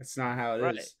 That's not how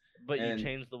it is. But you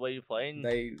changed the way you play. And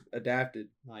they adapted.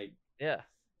 Like yeah.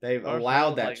 They've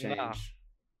allowed that change. Nah.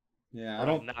 Yeah, I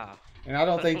don't. And I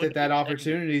don't think that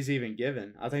opportunity is even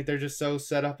given. I think they're just so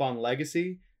set up on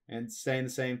legacy and staying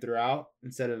the same throughout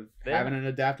instead of having an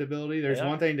adaptability. There's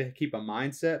one thing to keep a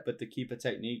mindset, but to keep a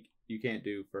technique, you can't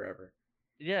do forever.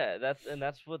 Yeah, that's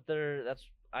what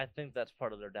I think that's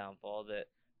part of their downfall, that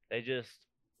they just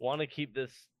want to keep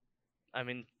this. I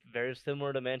mean, very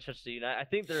similar to Manchester United. I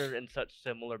think they're in such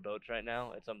similar boats right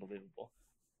now. It's unbelievable.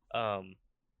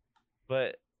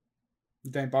 But you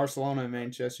think Barcelona and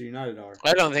Manchester United are?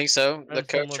 I don't think so. The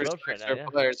coach respects respects their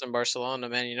players in Barcelona.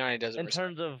 Man United doesn't. In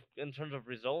terms of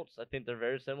results, I think they're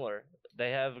very similar.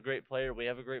 They have a great player. We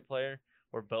have a great player.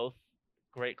 We're both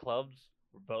great clubs.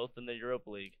 We're both in the Europa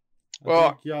League.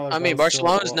 Well, I mean,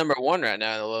 Barcelona's number 1 right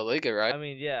now in the La Liga, right? I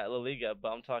mean, yeah, La Liga, but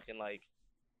I'm talking like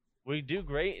we do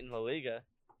great in La Liga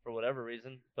for whatever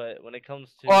reason, but when it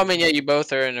comes to well, I mean, yeah, you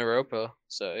both are in Europa,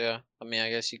 so yeah. I mean,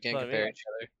 I guess you can't compare each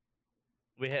other.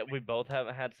 We both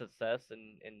haven't had success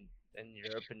in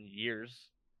Europe in years.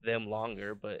 Them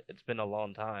longer, but it's been a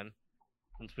long time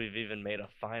since we've even made a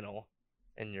final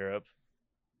in Europe.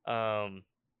 I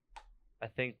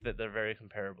think that they're very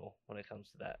comparable when it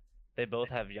comes to that. They both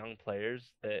have young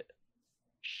players that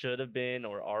should have been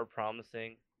or are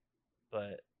promising,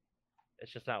 but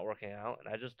it's just not working out,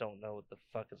 and I just don't know what the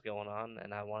fuck is going on,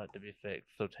 and I want it to be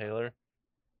fixed. So Taylor,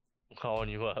 I'm calling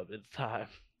you up. It's time.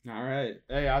 All right.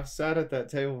 Hey, I've sat at that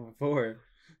table before,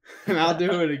 and I'll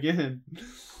do it again.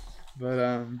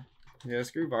 But yeah,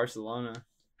 screw Barcelona.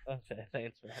 Okay,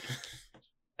 thanks, man.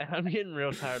 And I'm getting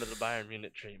real tired of the Bayern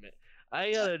Munich treatment.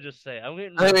 I gotta just say, I'm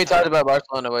getting. I think we talked about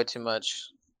Barcelona way too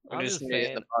much. I'm just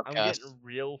saying, I'm getting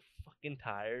real fucking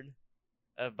tired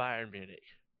of Bayern Munich.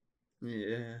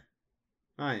 Yeah,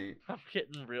 I ain't. I'm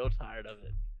getting real tired of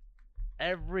it.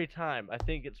 Every time, I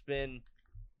think it's been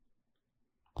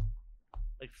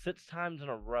like 6 times in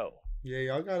a row. Yeah,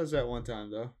 y'all got us at one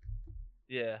time though.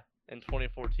 Yeah, in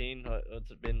 2014, what's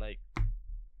it been like?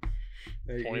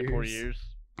 24 years.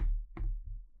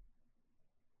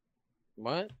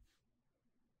 What?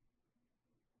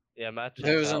 Yeah, Matt.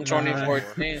 It was in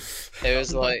 2014. It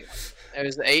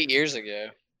was 8 years ago.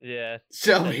 Yeah.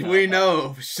 Shelby, we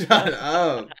know. Shut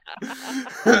up.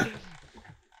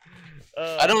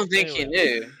 I don't think he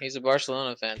knew. He's a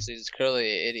Barcelona fan, so he's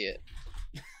clearly an idiot.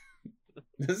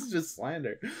 This is just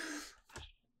slander.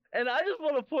 And I just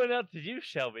want to point out to you,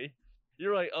 Shelby,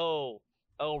 you're like, oh,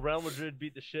 Real Madrid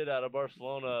beat the shit out of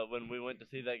Barcelona when we went to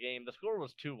see that game. The score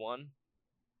was 2-1.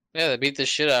 Yeah, they beat the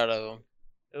shit out of them.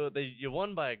 You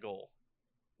won by a goal.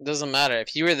 It doesn't matter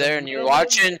if you were there and you're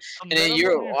watching, and then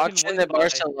you're watching the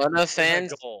Barcelona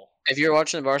fans. If you're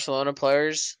watching the Barcelona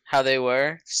players, how they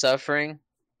were suffering,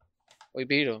 we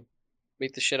beat them.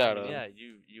 Beat the shit out of them. Yeah,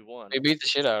 you won. We beat the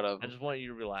shit out of them. I just want you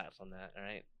to relax on that, all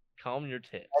right? Calm your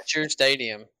tits. That's your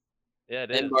stadium. Yeah,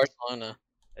 it is. In Barcelona.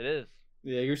 It is.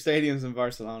 Yeah, your stadium's in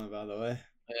Barcelona, by the way.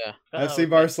 Yeah. FC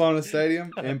Barcelona Stadium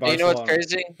in Barcelona. You know what's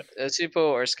crazy? Those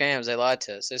people are scams. They lied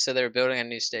to us. They said they were building a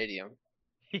new stadium.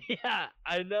 Yeah,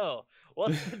 I know.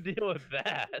 What's the deal with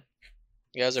that?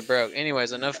 You guys are broke.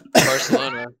 Anyways, enough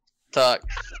Barcelona talk.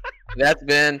 That's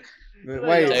been.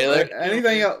 Wait, Taylor?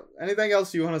 Anything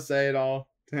else you want to say at all,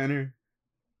 Tanner?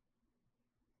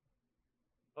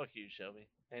 Fuck you, Shelby.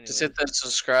 Anyway. Just hit the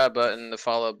subscribe button, the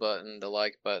follow button, the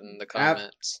like button, the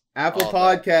comments. Apple all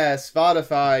that. Podcasts,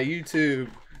 Spotify, YouTube.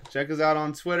 Check us out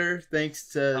on Twitter.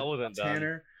 Thanks I to wasn't done.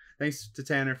 Tanner. Thanks to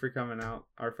Tanner for coming out,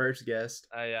 our first guest.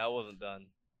 I wasn't done.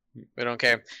 We don't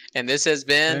care. And this has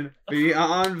been And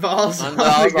Beyond Balls On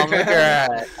Balls on the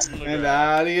Grass. And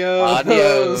adios.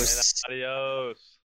 Adios. And adios.